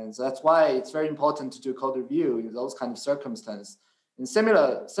quality. And so that's why it's very important to do code review in those kind of circumstances. And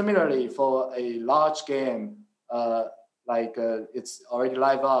similarly for a large game, it's already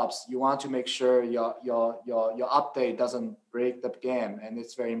live ops, you want to make sure your update doesn't break the game, and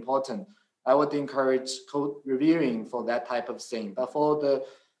it's very important. I would encourage code reviewing for that type of thing. But for the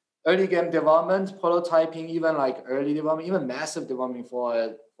early game development, prototyping, even like early development, even massive development for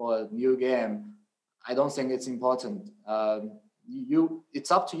a new game, I don't think it's important.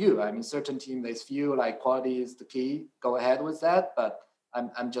 It's up to you. I mean, certain teams, they feel like quality is the key. Go ahead with that. But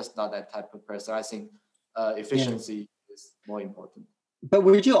I'm just not that type of person. I think efficiency is more important. But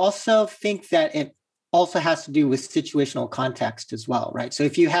would you also think that it also has to do with situational context as well, right? So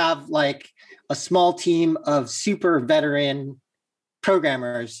if you have like a small team of super veteran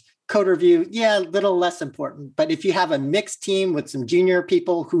programmers, code review, a little less important. But if you have a mixed team with some junior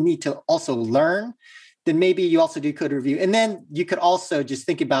people who need to also learn, then maybe you also do code review. And then you could also just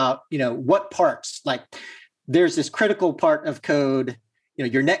think about, what parts, like there's this critical part of code,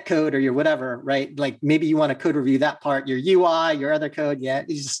 your net code or your whatever, right? Like maybe you want to code review that part, your UI, your other code. Yeah,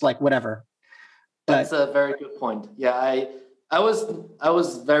 it's just like whatever. That's a very good point. Yeah, I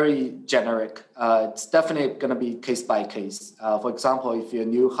was very generic. It's definitely going to be case by case. For example, if you're a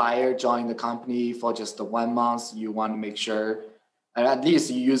new hire join the company for just 1 month, you want to make sure And at least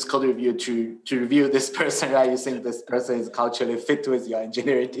you use code review to review this person, right? You think this person is culturally fit with your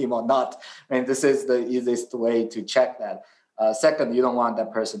engineering team or not. I mean, this is the easiest way to check that. Second, you don't want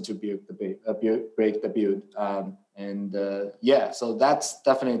that person to break the build. So that's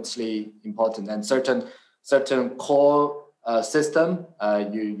definitely important. And certain core system,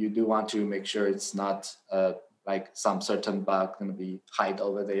 you do want to make sure it's not like some certain bug going to be hide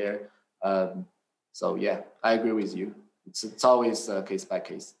over there. I agree with you. It's always case by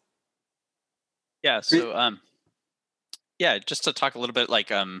case. Yeah. So just to talk a little bit,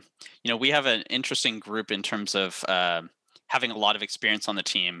 like we have an interesting group in terms of having a lot of experience on the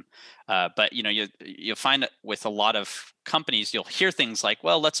team, but you'll find with a lot of companies, you'll hear things like,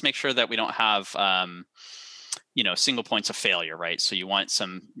 well, let's make sure that we don't have single points of failure, right? So you want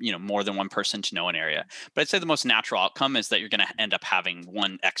some, more than one person to know an area. But I'd say the most natural outcome is that you're going to end up having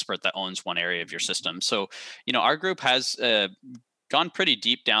one expert that owns one area of your system. So, our group has gone pretty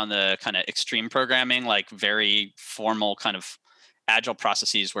deep down the kind of extreme programming, like very formal kind of agile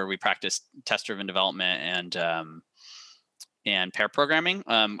processes where we practice test-driven development and pair programming.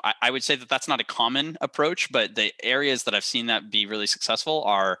 I would say that that's not a common approach, but the areas that I've seen that be really successful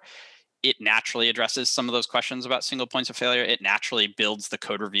are it naturally addresses some of those questions about single points of failure. It naturally builds the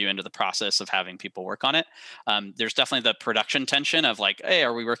code review into the process of having people work on it. There's definitely the production tension of like, hey,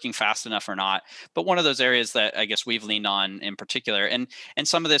 are we working fast enough or not? But one of those areas that I guess we've leaned on in particular, and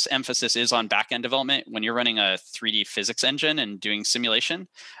some of this emphasis is on back-end development. When you're running a 3D physics engine and doing simulation,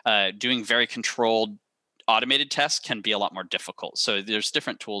 doing very controlled automated tests can be a lot more difficult. So there's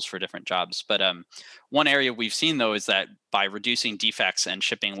different tools for different jobs. But one area we've seen, though, is that by reducing defects and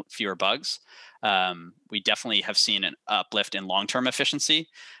shipping fewer bugs, we definitely have seen an uplift in long-term efficiency.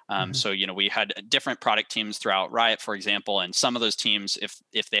 So, we had different product teams throughout Riot, for example, and some of those teams,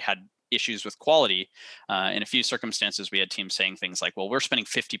 if they had issues with quality, in a few circumstances, we had teams saying things like, well, we're spending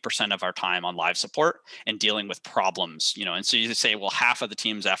 50% of our time on live support and dealing with problems, and so you say, well, half of the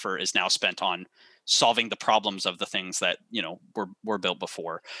team's effort is now spent on solving the problems of the things that were built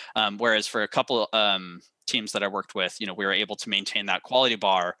before. Whereas for a couple teams that I worked with, we were able to maintain that quality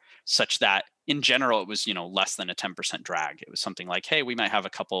bar such that in general it was less than a 10% drag. It was something like, hey, we might have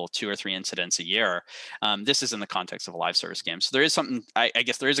 2 or 3 incidents a year. This is in the context of a live service game. So there is something, I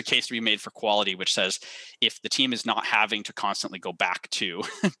guess there is a case to be made for quality, which says if the team is not having to constantly go back to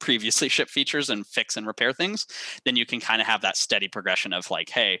previously shipped features and fix and repair things, then you can kind of have that steady progression of like,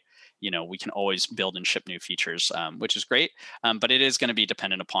 hey, we can always build and ship new features, which is great. But it is going to be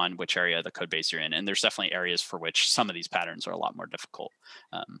dependent upon which area of the code base you're in. And there's definitely areas for which some of these patterns are a lot more difficult,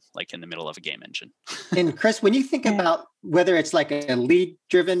 like in the middle of a game engine. And Chris, when you think about whether it's like a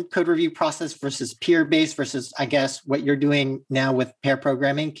lead-driven code review process versus peer-based versus, I guess, what you're doing now with pair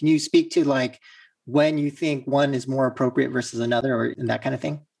programming, can you speak to like when you think one is more appropriate versus another or that kind of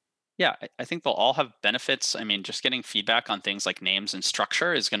thing? Yeah, I think they'll all have benefits. I mean, just getting feedback on things like names and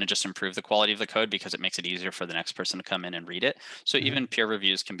structure is going to just improve the quality of the code because it makes it easier for the next person to come in and read it. So even peer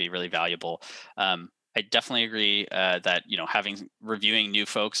reviews can be really valuable. I definitely agree that reviewing new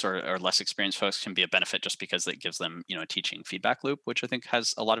folks or less experienced folks can be a benefit just because it gives them a teaching feedback loop, which I think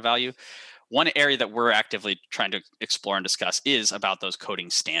has a lot of value. One area that we're actively trying to explore and discuss is about those coding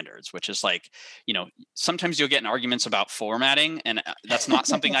standards, which is like, sometimes you'll get in arguments about formatting, and that's not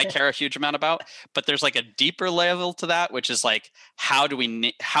something I care a huge amount about. But there's like a deeper level to that, which is like, how do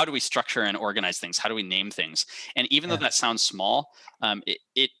we structure and organize things? How do we name things? And even though that sounds small,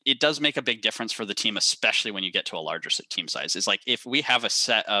 it does make a big difference for the team, especially when you get to a larger team size. It's like if we have a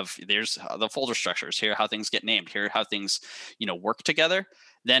set of there's the folder structures here, how things get named here, how things work together,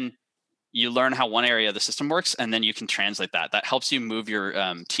 then you learn how one area of the system works, and then you can translate that. That helps you move your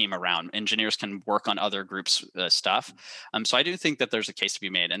team around. Engineers can work on other groups' stuff. So I do think that there's a case to be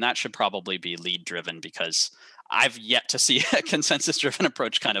made, and that should probably be lead-driven because I've yet to see a consensus-driven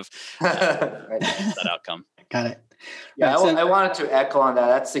approach kind of that outcome. Got it. Yeah, I wanted to echo on that.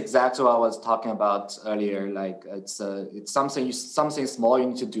 That's exactly what I was talking about earlier. Like it's something small you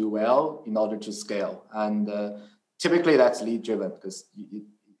need to do well in order to scale, and typically that's lead-driven because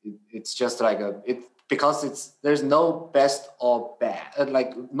it's just like because there's no best or bad,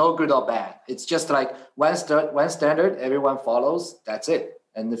 like no good or bad. It's just like when standard everyone follows, that's it.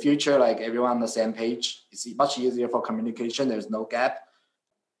 In the future, like everyone on the same page, it's much easier for communication. There's no gap.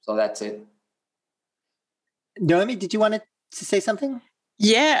 So that's it. Noemi, did you want to say something?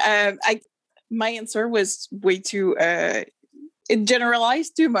 Yeah, my answer was way too it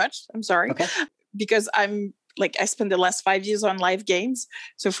generalized too much. I'm sorry. Okay. Because I spent the last 5 years on live games.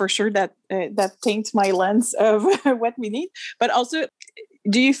 So for sure that taints my lens of what we need. But also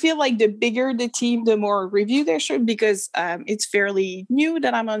do you feel like the bigger the team, the more review there should? Because it's fairly new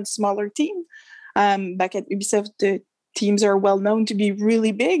that I'm on a smaller team. Back at Ubisoft, the teams are well known to be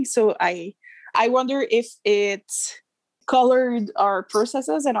really big. So I wonder if it's colored our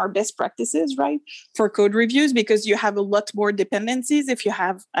processes and our best practices, right, for code reviews, because you have a lot more dependencies if you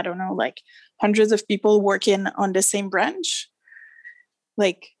have, I don't know, like hundreds of people working on the same branch,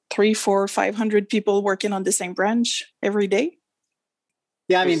 like 300, 400, 500 people working on the same branch every day.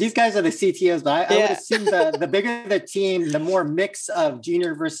 Yeah, I mean, these guys are the CTOs, but I would assume the bigger the team, the more mix of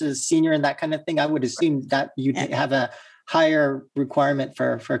junior versus senior and that kind of thing. I would assume that you'd have a higher requirement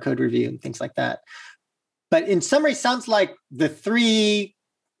for code review and things like that. But in summary, sounds like the three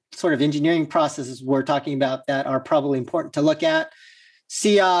sort of engineering processes we're talking about that are probably important to look at: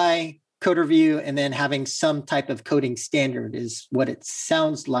 CI, code review, and then having some type of coding standard is what it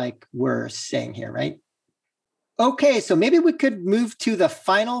sounds like we're saying here, right? Okay, so maybe we could move to the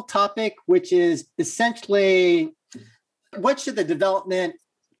final topic, which is essentially what should the development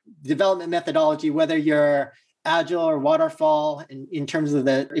methodology, whether you're agile or waterfall, in terms of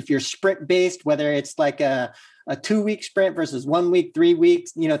if you're sprint based, whether it's like a 2-week sprint versus 1 week, 3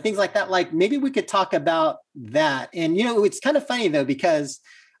 weeks, things like that. Like maybe we could talk about that. And, it's kind of funny though, because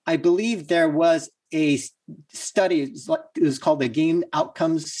I believe there was a study, it was called the Game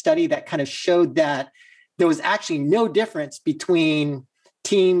Outcomes Study, that kind of showed that there was actually no difference between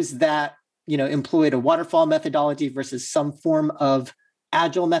teams that, employed a waterfall methodology versus some form of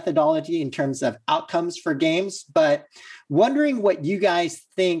agile methodology in terms of outcomes for games. But wondering what you guys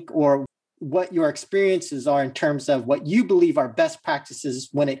think or what your experiences are in terms of what you believe are best practices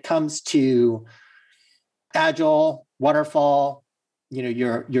when it comes to agile, waterfall,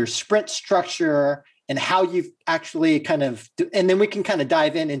 your sprint structure, and how you've actually kind of, and then we can kind of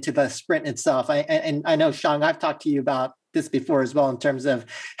dive into the sprint itself. I know, Xiang, I've talked to you about this before as well in terms of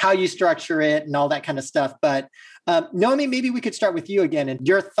how you structure it and all that kind of stuff. But Noémie, maybe we could start with you again and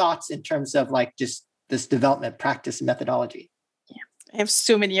your thoughts in terms of like just this development practice and methodology. Yeah, I have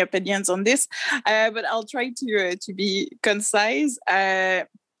so many opinions on this, but I'll try to be concise. I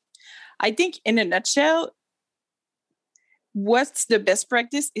think in a nutshell, what's the best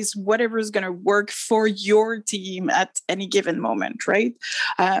practice is whatever is going to work for your team at any given moment, right?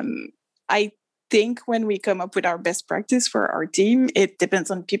 I think when we come up with our best practice for our team, it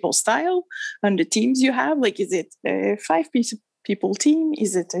depends on people's style, on the teams you have. Like, is it a 5-people team?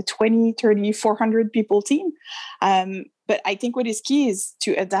 Is it a 20, 30, 400 people team? But I think what is key is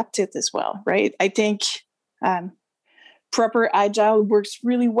to adapt it as well, right? I think proper agile works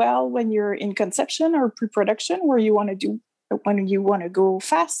really well when you're in conception or pre-production, where you want to go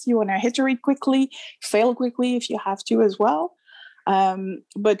fast, you want to iterate quickly, fail quickly if you have to as well.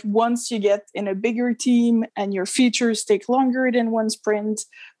 But once you get in a bigger team and your features take longer than one sprint,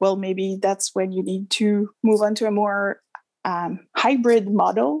 well, maybe that's when you need to move on to a more hybrid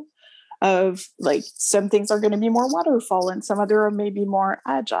model of like some things are going to be more waterfall and some other are maybe more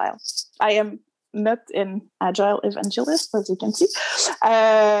agile. I am not an agile evangelist, as you can see,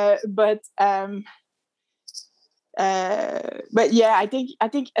 but yeah, I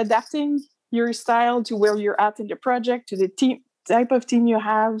think adapting your style to where you're at in the project, to the team type of team you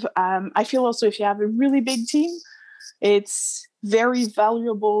have. I feel also if you have a really big team, it's very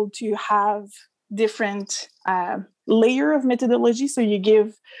valuable to have different layer of methodology. So you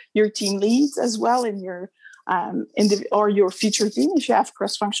give your team leads as well in your or your feature team. If you have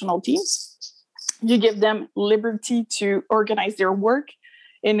cross-functional teams, you give them liberty to organize their work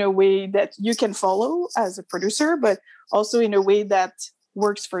in a way that you can follow as a producer, but also in a way that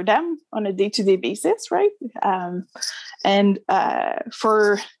works for them on a day-to-day basis, right? And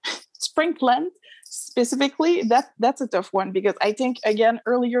for sprint length specifically, that's a tough one, because I think, again,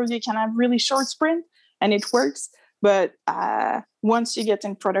 earlier you can have really short sprint and it works, but once you get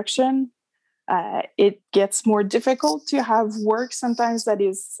in production, it gets more difficult to have work sometimes that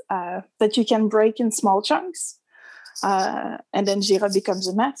is that you can break in small chunks, and then Jira becomes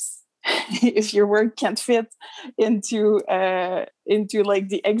a mess if your work can't fit into like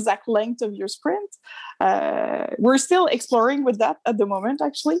the exact length of your sprint. We're still exploring with that at the moment,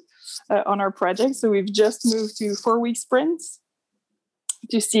 actually, on our project. So we've just moved to 4-week sprints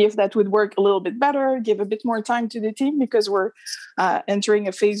to see if that would work a little bit better, give a bit more time to the team, because we're entering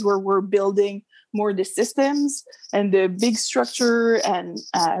a phase where we're building more the systems and the big structure, and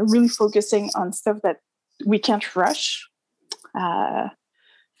really focusing on stuff that we can't rush.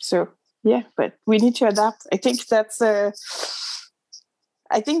 So yeah, but we need to adapt. I think that's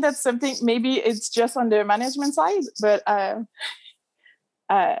something, maybe it's just on the management side, but I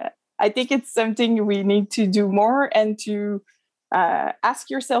think it's something we need to do more, and to ask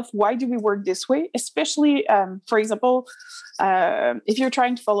yourself, why do we work this way? Especially, for example, if you're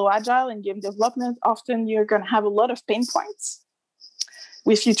trying to follow Agile in game development, often you're going to have a lot of pain points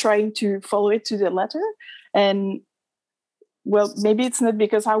if you're trying to follow it to the letter. And well, maybe it's not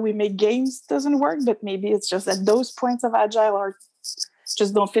because how we make games doesn't work, but maybe it's just that those points of Agile are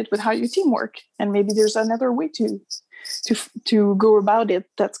just don't fit with how your team work. And maybe there's another way to go about it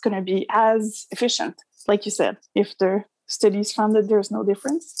that's going to be as efficient. Like you said, if the studies found that there's no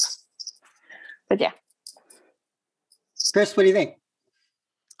difference. But yeah. Chris, what do you think?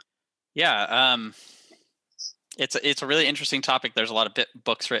 Yeah, it's a really interesting topic. There's a lot of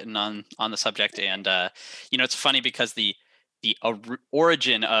books written on the subject, and it's funny because the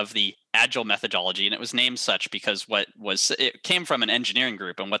origin of the Agile methodology, and it was named such because it came from an engineering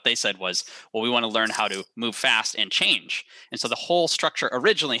group, and what they said was, well, we want to learn how to move fast and change. And so the whole structure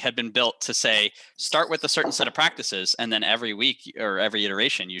originally had been built to say, start with a certain set of practices, and then every week or every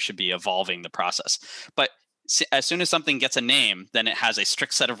iteration, you should be evolving the process. But as soon as something gets a name, then it has a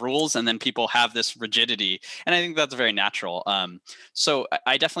strict set of rules, and then people have this rigidity. And I think that's very natural. So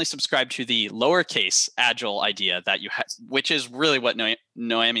I definitely subscribe to the lowercase Agile idea that which is really what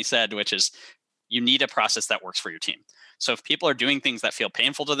Noemi said, which is you need a process that works for your team. So if people are doing things that feel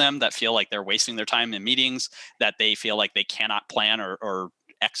painful to them, that feel like they're wasting their time in meetings, that they feel like they cannot plan or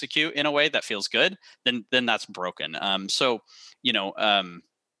execute in a way that feels good, then that's broken. I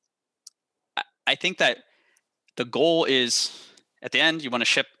think that the goal is, at the end, you want to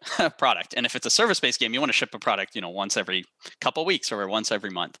ship a product. And if it's a service-based game, you want to ship a product, once every couple of weeks or once every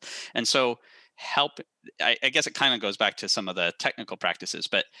month. And so I guess it kind of goes back to some of the technical practices,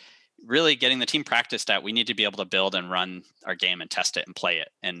 but really getting the team practiced at, we need to be able to build and run our game and test it and play it.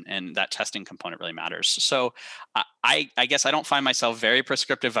 And that testing component really matters. So I guess I don't find myself very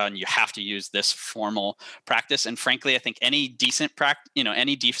prescriptive on you have to use this formal practice. And frankly, I think any decent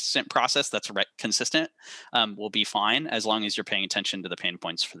process that's consistent will be fine as long as you're paying attention to the pain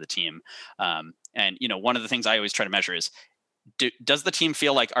points for the team. And one of the things I always try to measure is, does the team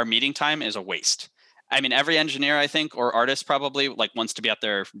feel like our meeting time is a waste? I mean, every engineer, I think, or artist probably wants to be at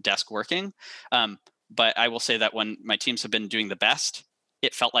their desk working. But I will say that when my teams have been doing the best,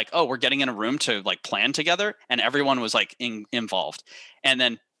 it felt like, oh, we're getting in a room to plan together, and everyone was involved. And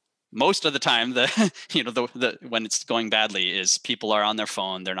then most of the time, when it's going badly, is people are on their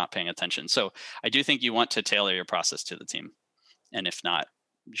phone, they're not paying attention. So I do think you want to tailor your process to the team, and if not,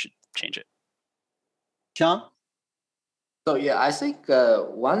 you should change it. John? So yeah, I think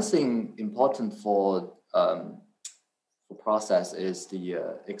one thing important for process is the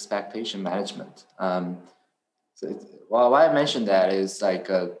expectation management. Why I mentioned that is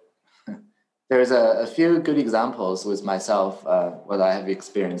there's a few good examples with myself what I have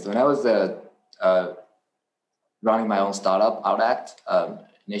experienced when I was running my own startup, Outact.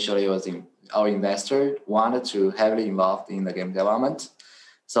 Initially, it was our investor wanted to heavily involved in the game development.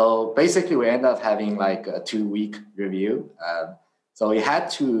 So basically, we ended up having a 2-week review. So we had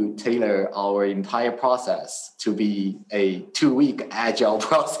to tailor our entire process to be a 2-week agile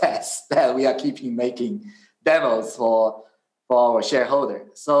process that we are keeping making demos for our shareholder.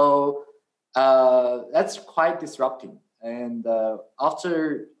 So that's quite disrupting. And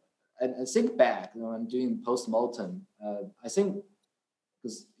after I think back when I'm doing post-mortem, I think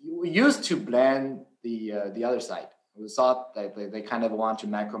because we used to blame the other side. We thought that they kind of want to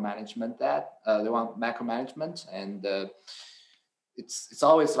micromanagement that. They want micromanagement, and it's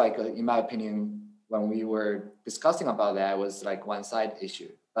always in my opinion, when we were discussing about that, it was one side issue.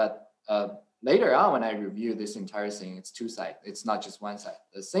 But later on, when I review this entire thing, it's two sides. It's not just one side.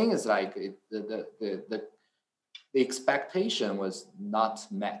 The thing is the expectation was not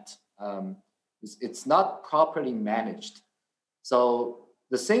met. It's not properly managed. So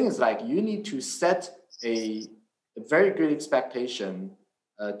the thing is you need to set a very good expectation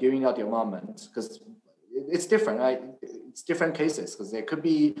during your development, because it's different, right? It's different cases, because there could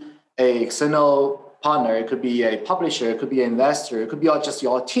be an external partner, it could be a publisher, it could be an investor, it could be just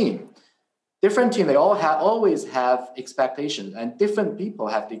your team. Different team, they all always have expectations, and different people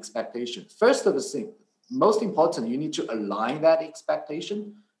have the expectation. First of the thing, most important, you need to align that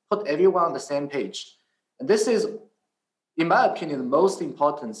expectation, put everyone on the same page. And this is, in my opinion, the most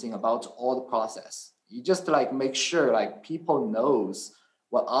important thing about all the process. You just make sure people knows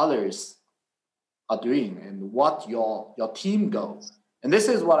what others are doing and what your team goes. And this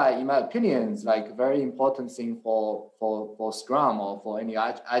is what in my opinion, is very important thing for Scrum or for any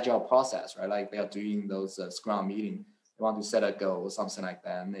agile process, right? They are doing those Scrum meeting. They want to set a goal or something like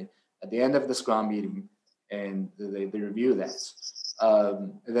that. And at the end of the Scrum meeting, and they review that.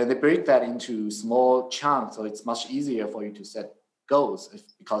 Then they break that into small chunks, so it's much easier for you to set goals.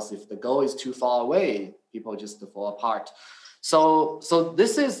 Because if the goal is too far away, people just fall apart. So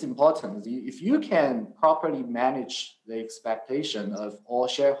this is important. If you can properly manage the expectation of all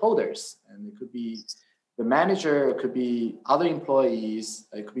shareholders, and it could be the manager, it could be other employees,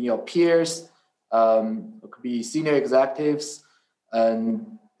 it could be your peers, it could be senior executives,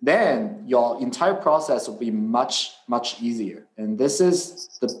 and then your entire process will be much, much easier. And this is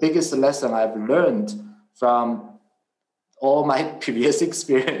the biggest lesson I've learned from all my previous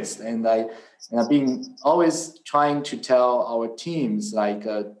experience. And I've been always trying to tell our teams, like,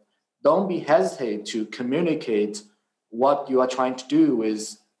 don't be hesitate to communicate what you are trying to do with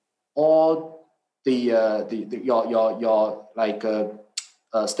all your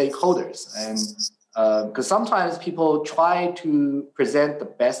stakeholders. And because sometimes people try to present the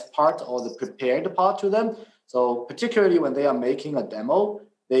best part or the prepared part to them. So particularly when they are making a demo,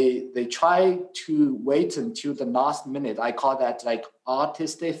 they try to wait until the last minute. I call that like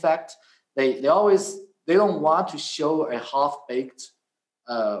artist effect. They don't want to show a half-baked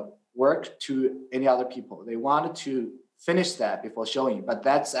work to any other people. They wanted to finish that before showing, but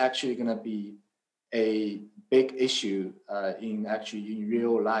that's actually going to be a big issue in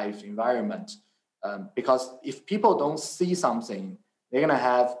real life environment. Because if people don't see something, they're gonna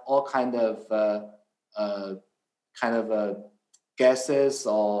have all kind of guesses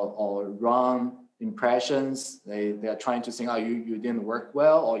or wrong impressions. They are trying to think, oh, you didn't work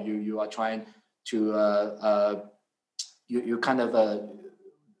well, or you are trying to you kind of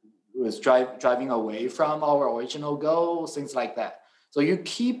was driving away from our original goal, things like that. So you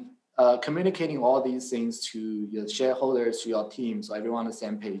keep communicating all these things to your shareholders, to your team, so everyone on the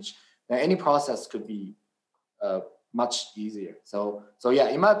same page. Then any process could be much easier. So yeah,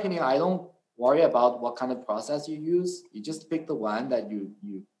 in my opinion, I don't worry about what kind of process you use. You just pick the one that you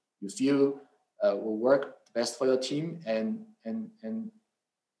feel will work best for your team, and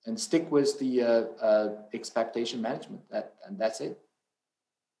stick with the expectation management. And that's it.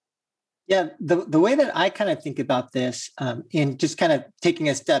 Yeah, the way that I kind of think about this, in just kind of taking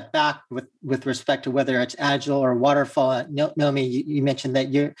a step back with respect to whether it's agile or waterfall. Naomi, you mentioned that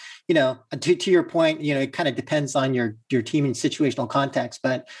to your point, it kind of depends on your team and situational context.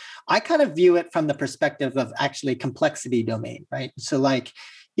 But I kind of view it from the perspective of actually complexity domain, right? So like,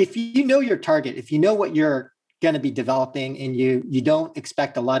 if you know your target, if you know what you're going to be developing, and you don't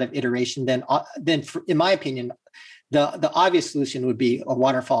expect a lot of iteration, then in my opinion, the obvious solution would be a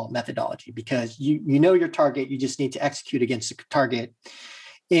waterfall methodology, because you know your target, you just need to execute against the target.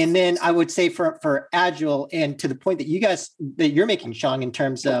 And then I would say for agile, and to the point that you're making, Xiang, in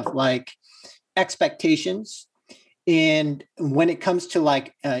terms of like expectations, and when it comes to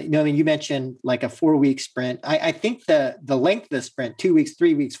like, you mentioned like a 4-week sprint. I think the length of the sprint, 2 weeks,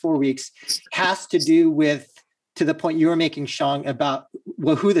 3 weeks, 4 weeks, has to do with, to the point you were making, Xiang, about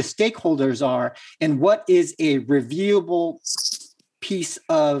who the stakeholders are and what is a reviewable piece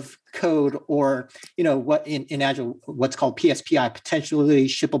of code, or what in Agile, what's called PSPI, potentially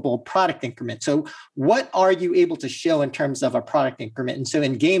shippable product increment. So what are you able to show in terms of a product increment? And so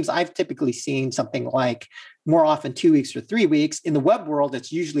in games, I've typically seen something like more often 2 weeks or 3 weeks. In the web world,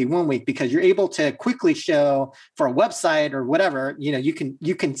 it's usually 1 week, because you're able to quickly show for a website or whatever, you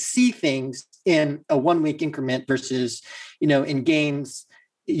can see things in a 1 week increment versus, in games,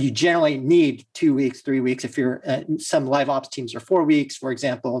 you generally need 2 weeks, 3 weeks. If you're some live ops teams are 4 weeks, for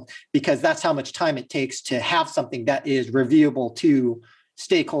example, because that's how much time it takes to have something that is reviewable to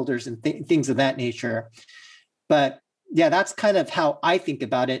stakeholders and things of that nature. But yeah, that's kind of how I think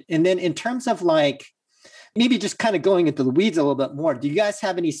about it. And then in terms of like, maybe just kind of going into the weeds a little bit more, do you guys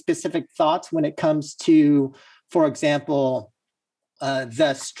have any specific thoughts when it comes to, for example,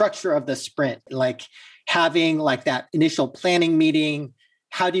 the structure of the sprint, like having like that initial planning meeting?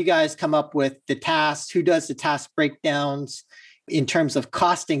 How do you guys come up with the tasks? Who does the task breakdowns in terms of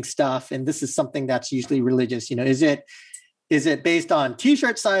costing stuff? And this is something that's usually religious. Is it based on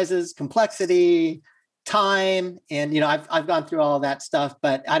t-shirt sizes, complexity, time? And I've gone through all of that stuff,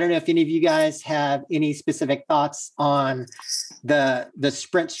 but I don't know if any of you guys have any specific thoughts on the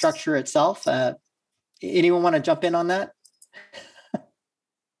sprint structure itself. Anyone want to jump in on that?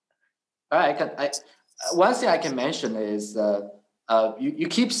 All right, one thing I can mention is you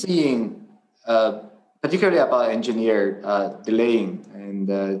keep seeing, particularly about engineer delaying, and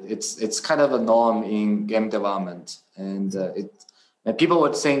it's kind of a norm in game development. And people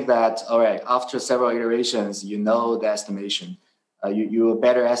would think that, all right, after several iterations, the estimation. You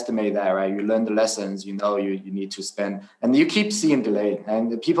better estimate that, right? You learn the lessons, you need to spend, and you keep seeing delay,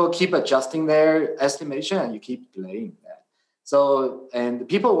 and the people keep adjusting their estimation, and you keep delaying that. So, and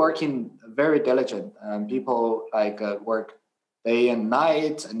people working very diligent, people like work day and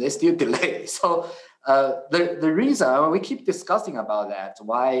night, and they still delay. So the reason we keep discussing about that,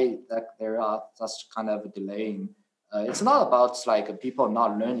 why that there are such kind of delaying, it's not about like people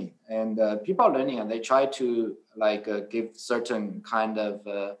not learning, and people are learning, and they try to like give certain kind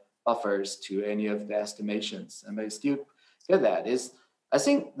of buffers to any of the estimations, and they still get that. Is I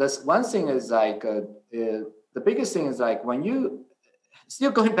think this one thing is like the biggest thing is like when you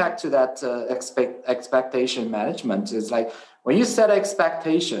still going back to that expectation management is like when you set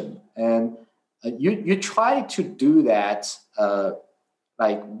expectation and you try to do that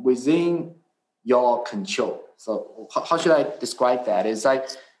like within your control. So how should I describe that? It's like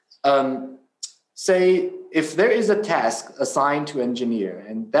say if there is a task assigned to engineer,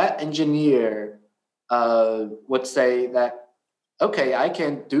 and that engineer would say that, okay, I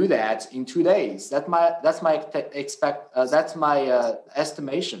can do that in 2 days. That's my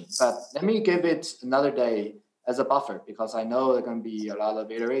estimation. But let me give it another day as a buffer because I know there are going to be a lot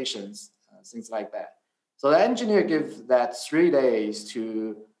of iterations, things like that. So the engineer gives that 3 days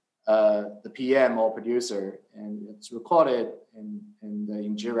to the PM or producer, and it's recorded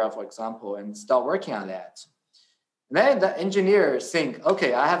in Jira, for example, and start working on that. And then the engineers think,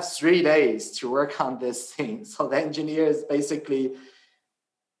 okay, I have 3 days to work on this thing. So the engineer is basically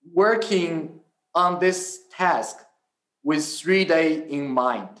working on this task with 3 days in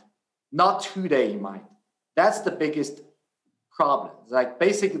mind, not 2 days in mind. That's the biggest problem. Like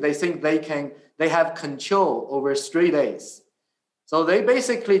basically they think they have control over 3 days. So they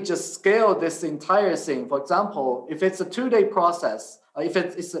basically just scale this entire thing. For example, if it's a 2-day process, if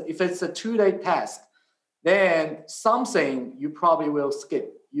it's a 2-day task, then something you probably will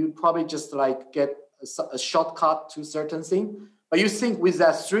skip. You probably just like get a shortcut to certain thing. But you think with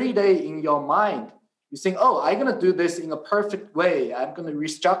that 3 day in your mind, you think, oh, I'm going to do this in a perfect way. I'm going to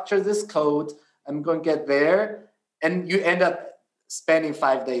restructure this code. I'm going to get there. And you end up spending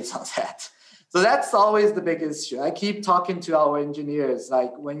 5 days on that. So that's always the biggest issue. I keep talking to our engineers,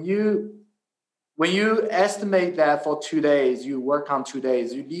 like when you estimate that for 2 days, you work on 2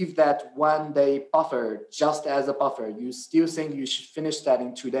 days, you leave that 1 day buffer just as a buffer. You still think you should finish that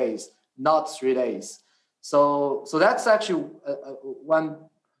in 2 days, not 3 days. So that's actually one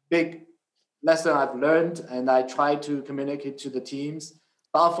big lesson I've learned, and I try to communicate to the teams.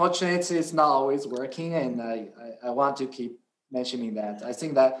 But unfortunately, it's not always working, and I want to keep mentioning that. I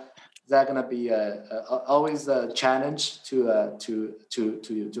think that's going to be always a challenge to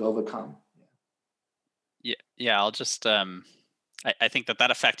overcome. Yeah. I'll just I think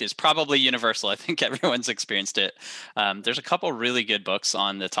that effect is probably universal. I think everyone's experienced it. There's a couple really good books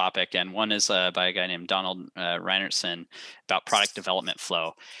on the topic, and one is by a guy named Donald Reinertsen about product development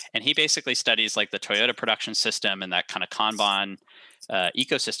flow. And he basically studies like the Toyota production system and that kind of Kanban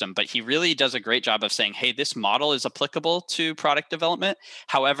ecosystem, but he really does a great job of saying, hey, this model is applicable to product development.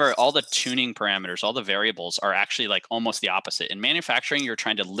 However, all the tuning parameters, all the variables are actually like almost the opposite. In manufacturing, you're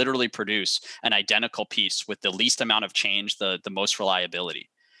trying to literally produce an identical piece with the least amount of change, the most reliability.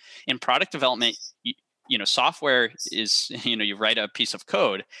 In product development, software is, you write a piece of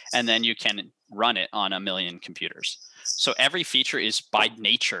code and then you can run it on 1 million computers. So every feature is by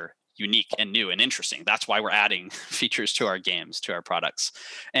nature unique and new and interesting. That's why we're adding features to our games, to our products.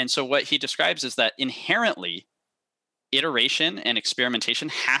 And so what he describes is that inherently iteration and experimentation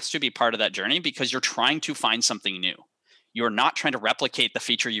has to be part of that journey because you're trying to find something new. You're not trying to replicate the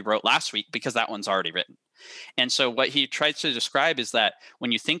feature you wrote last week because that one's already written. And so what he tries to describe is that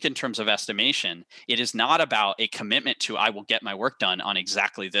when you think in terms of estimation, it is not about a commitment to, I will get my work done on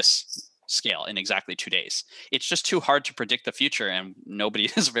exactly this scale in exactly 2 days. It's just too hard to predict the future and nobody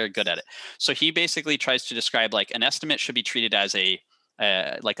is very good at it. So he basically tries to describe like an estimate should be treated as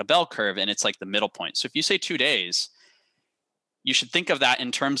like a bell curve, and it's like the middle point. So if you say 2 days, you should think of that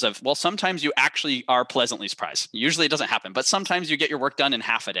in terms of, well, sometimes you actually are pleasantly surprised. Usually it doesn't happen, but sometimes you get your work done in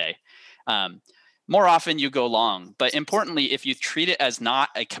half a day. More often you go long, but importantly, if you treat it as not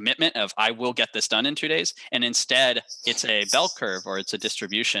a commitment of I will get this done in 2 days, and instead it's a bell curve or it's a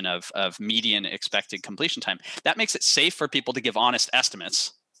distribution of median expected completion time, that makes it safe for people to give honest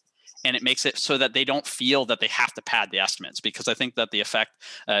estimates. And it makes it so that they don't feel that they have to pad the estimates, because I think that the effect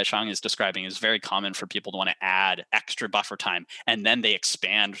Xiang is describing is very common for people to want to add extra buffer time, and then they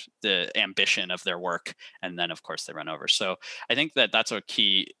expand the ambition of their work, and then of course they run over. So I think that that's a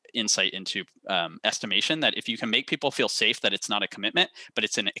key insight into estimation, that if you can make people feel safe that it's not a commitment, but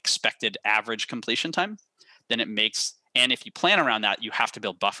it's an expected average completion time, then it makes, and if you plan around that, you have to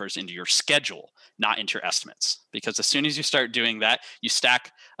build buffers into your schedule, not into your estimates. Because as soon as you start doing that, you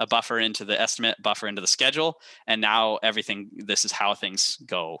stack a buffer into the estimate, buffer into the schedule, and now everything, this is how things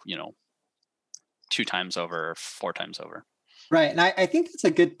go, 2 times over, 4 times over. Right. And I think that's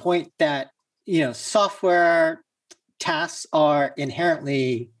a good point that, software tasks are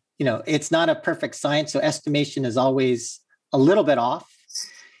inherently, it's not a perfect science. So estimation is always a little bit off.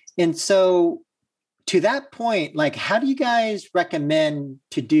 And so to that point, like, how do you guys recommend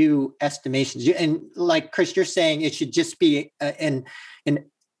to do estimations? And like, Chris, you're saying it should just be an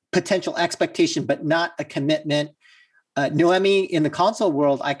potential expectation, but not a commitment. Noemi, in the console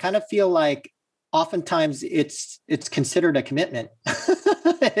world, I kind of feel like oftentimes it's considered a commitment,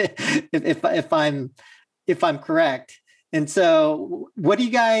 if I'm correct. And so, what do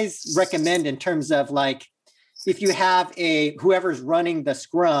you guys recommend in terms of, like, if you have whoever's running the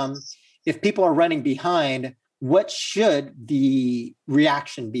scrum, if people are running behind, what should the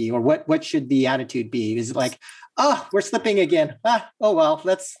reaction be, or what should the attitude be? Is it like, oh, we're slipping again? Oh well,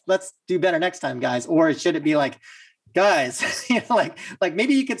 let's do better next time, guys. Or should it be like, guys, like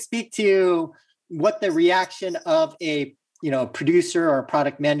maybe you could speak to what the reaction of a producer or a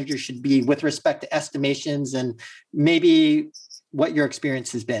product manager should be with respect to estimations, and maybe what your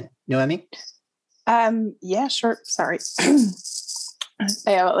experience has been. Noemi? Yeah, sure. Sorry.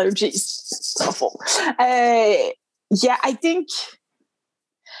 I have allergies. It's awful. Yeah, I think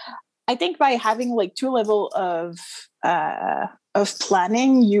by having like two level of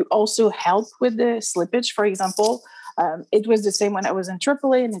planning, you also help with the slippage. For example, it was the same when I was in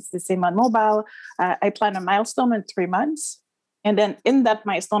AAA, and it's the same on mobile. I plan a milestone in 3 months, and then in that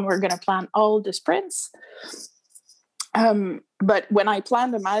milestone, we're going to plan all the sprints. But when I plan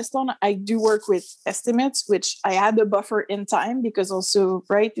the milestone, I do work with estimates, which I add a buffer in time, because also,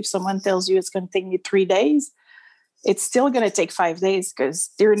 right, if someone tells you it's going to take me 3 days, it's still going to take 5 days, because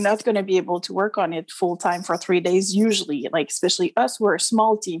they're not going to be able to work on it full time for 3 days. Usually, like, especially us, we're a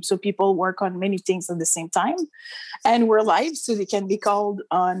small team. So people work on many things at the same time, and we're live. So they can be called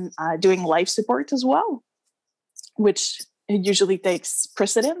on doing live support as well, which usually takes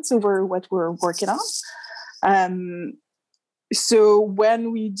precedence over what we're working on. So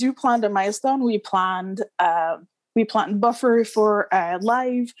when we do plan the milestone, we plan buffer for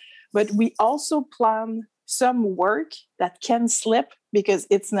live, but we also plan some work that can slip because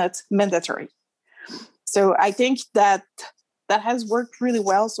it's not mandatory. So I think that has worked really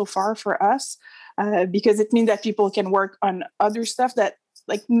well so far for us, because it means that people can work on other stuff that,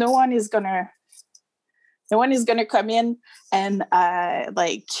 like, no one is gonna come in and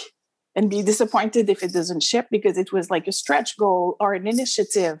and be disappointed if it doesn't ship, because it was like a stretch goal or an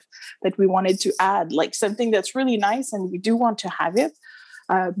initiative that we wanted to add, like something that's really nice and we do want to have it,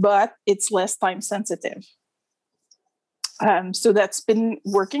 but it's less time sensitive. So that's been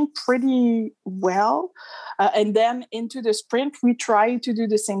working pretty well. And then into the sprint, we try to do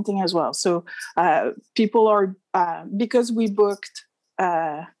the same thing as well. So people are, because we booked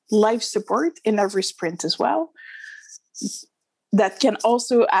live support in every sprint as well, that can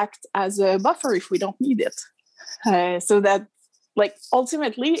also act as a buffer if we don't need it. So that, like,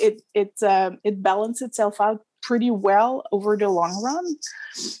 ultimately it balances itself out pretty well over the long run.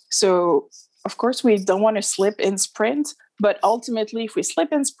 So of course we don't want to slip in sprint, but ultimately if we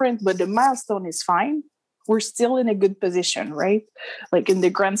slip in sprint, but the milestone is fine, we're still in a good position, right? Like, in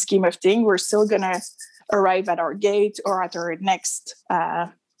the grand scheme of things, we're still gonna arrive at our gate or at our next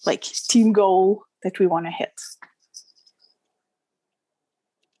team goal that we want to hit.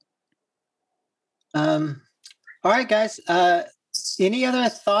 All right, guys. Any other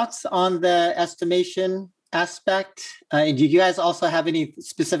thoughts on the estimation aspect? Do you guys also have any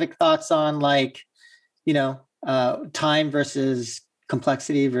specific thoughts on, like, time versus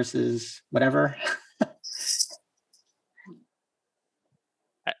complexity versus whatever?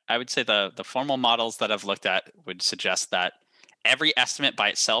 I would say the formal models that I've looked at would suggest that every estimate by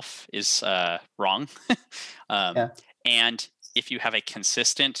itself is wrong. And if you have a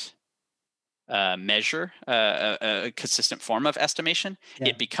consistent measure, a consistent form of estimation,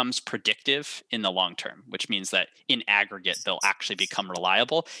 it becomes predictive in the long term, which means that in aggregate, they'll actually become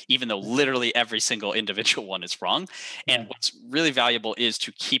reliable, even though literally every single individual one is wrong. And what's really valuable is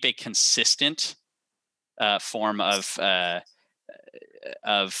to keep a consistent form of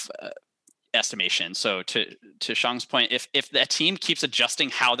estimation. So to Xiang's point, if the team keeps adjusting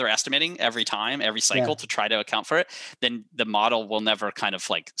how they're estimating every cycle to try to account for it, then the model will never kind of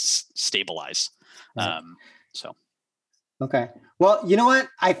like stabilize. Okay. Well, you know what?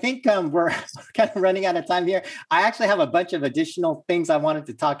 I think we're kind of running out of time here. I actually have a bunch of additional things I wanted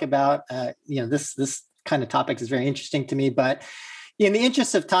to talk about. This kind of topic is very interesting to me, but in the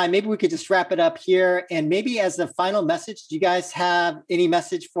interest of time, maybe we could just wrap it up here. And maybe as a final message, do you guys have any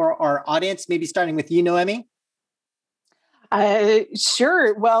message for our audience? Maybe starting with you, Noemi?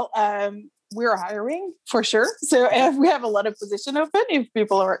 Sure. Well, we're hiring for sure. So if we have a lot of position open, if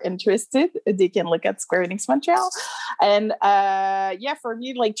people are interested, they can look at Square Enix Montreal. And for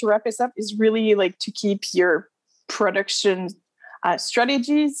me, like to wrap this up is really like to keep your production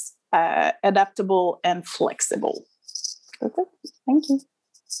strategies adaptable and flexible. Okay, thank you.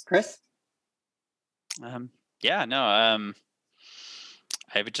 Chris?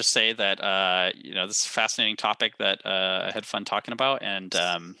 I would just say that this is a fascinating topic that I had fun talking about, and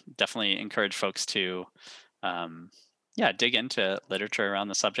definitely encourage folks to dig into literature around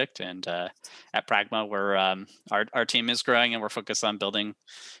the subject. And at Pragma, we're our team is growing, and we're focused on building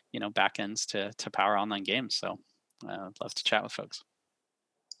backends to power online games. So I'd love to chat with folks.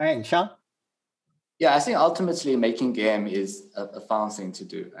 All right, and Sean? Yeah, I think ultimately making game is a fun thing to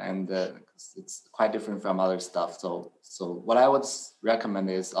do, and it's quite different from other stuff. So what I would recommend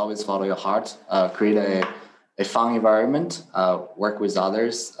is always follow your heart, create a fun environment, work with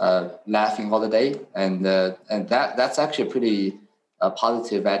others, laughing all the day, and that's actually a pretty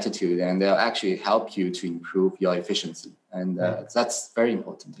positive attitude, and they'll actually help you to improve your efficiency, and that's very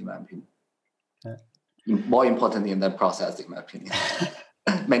important in my opinion. More important in the process, in my opinion.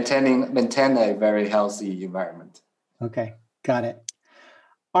 Maintain a very healthy environment. Okay, got it.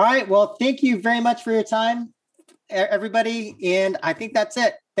 All right, well, thank you very much for your time, everybody, and I think that's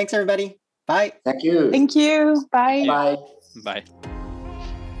it. Thanks, everybody. Bye. Thank you. Thank you. Bye. Bye. Bye.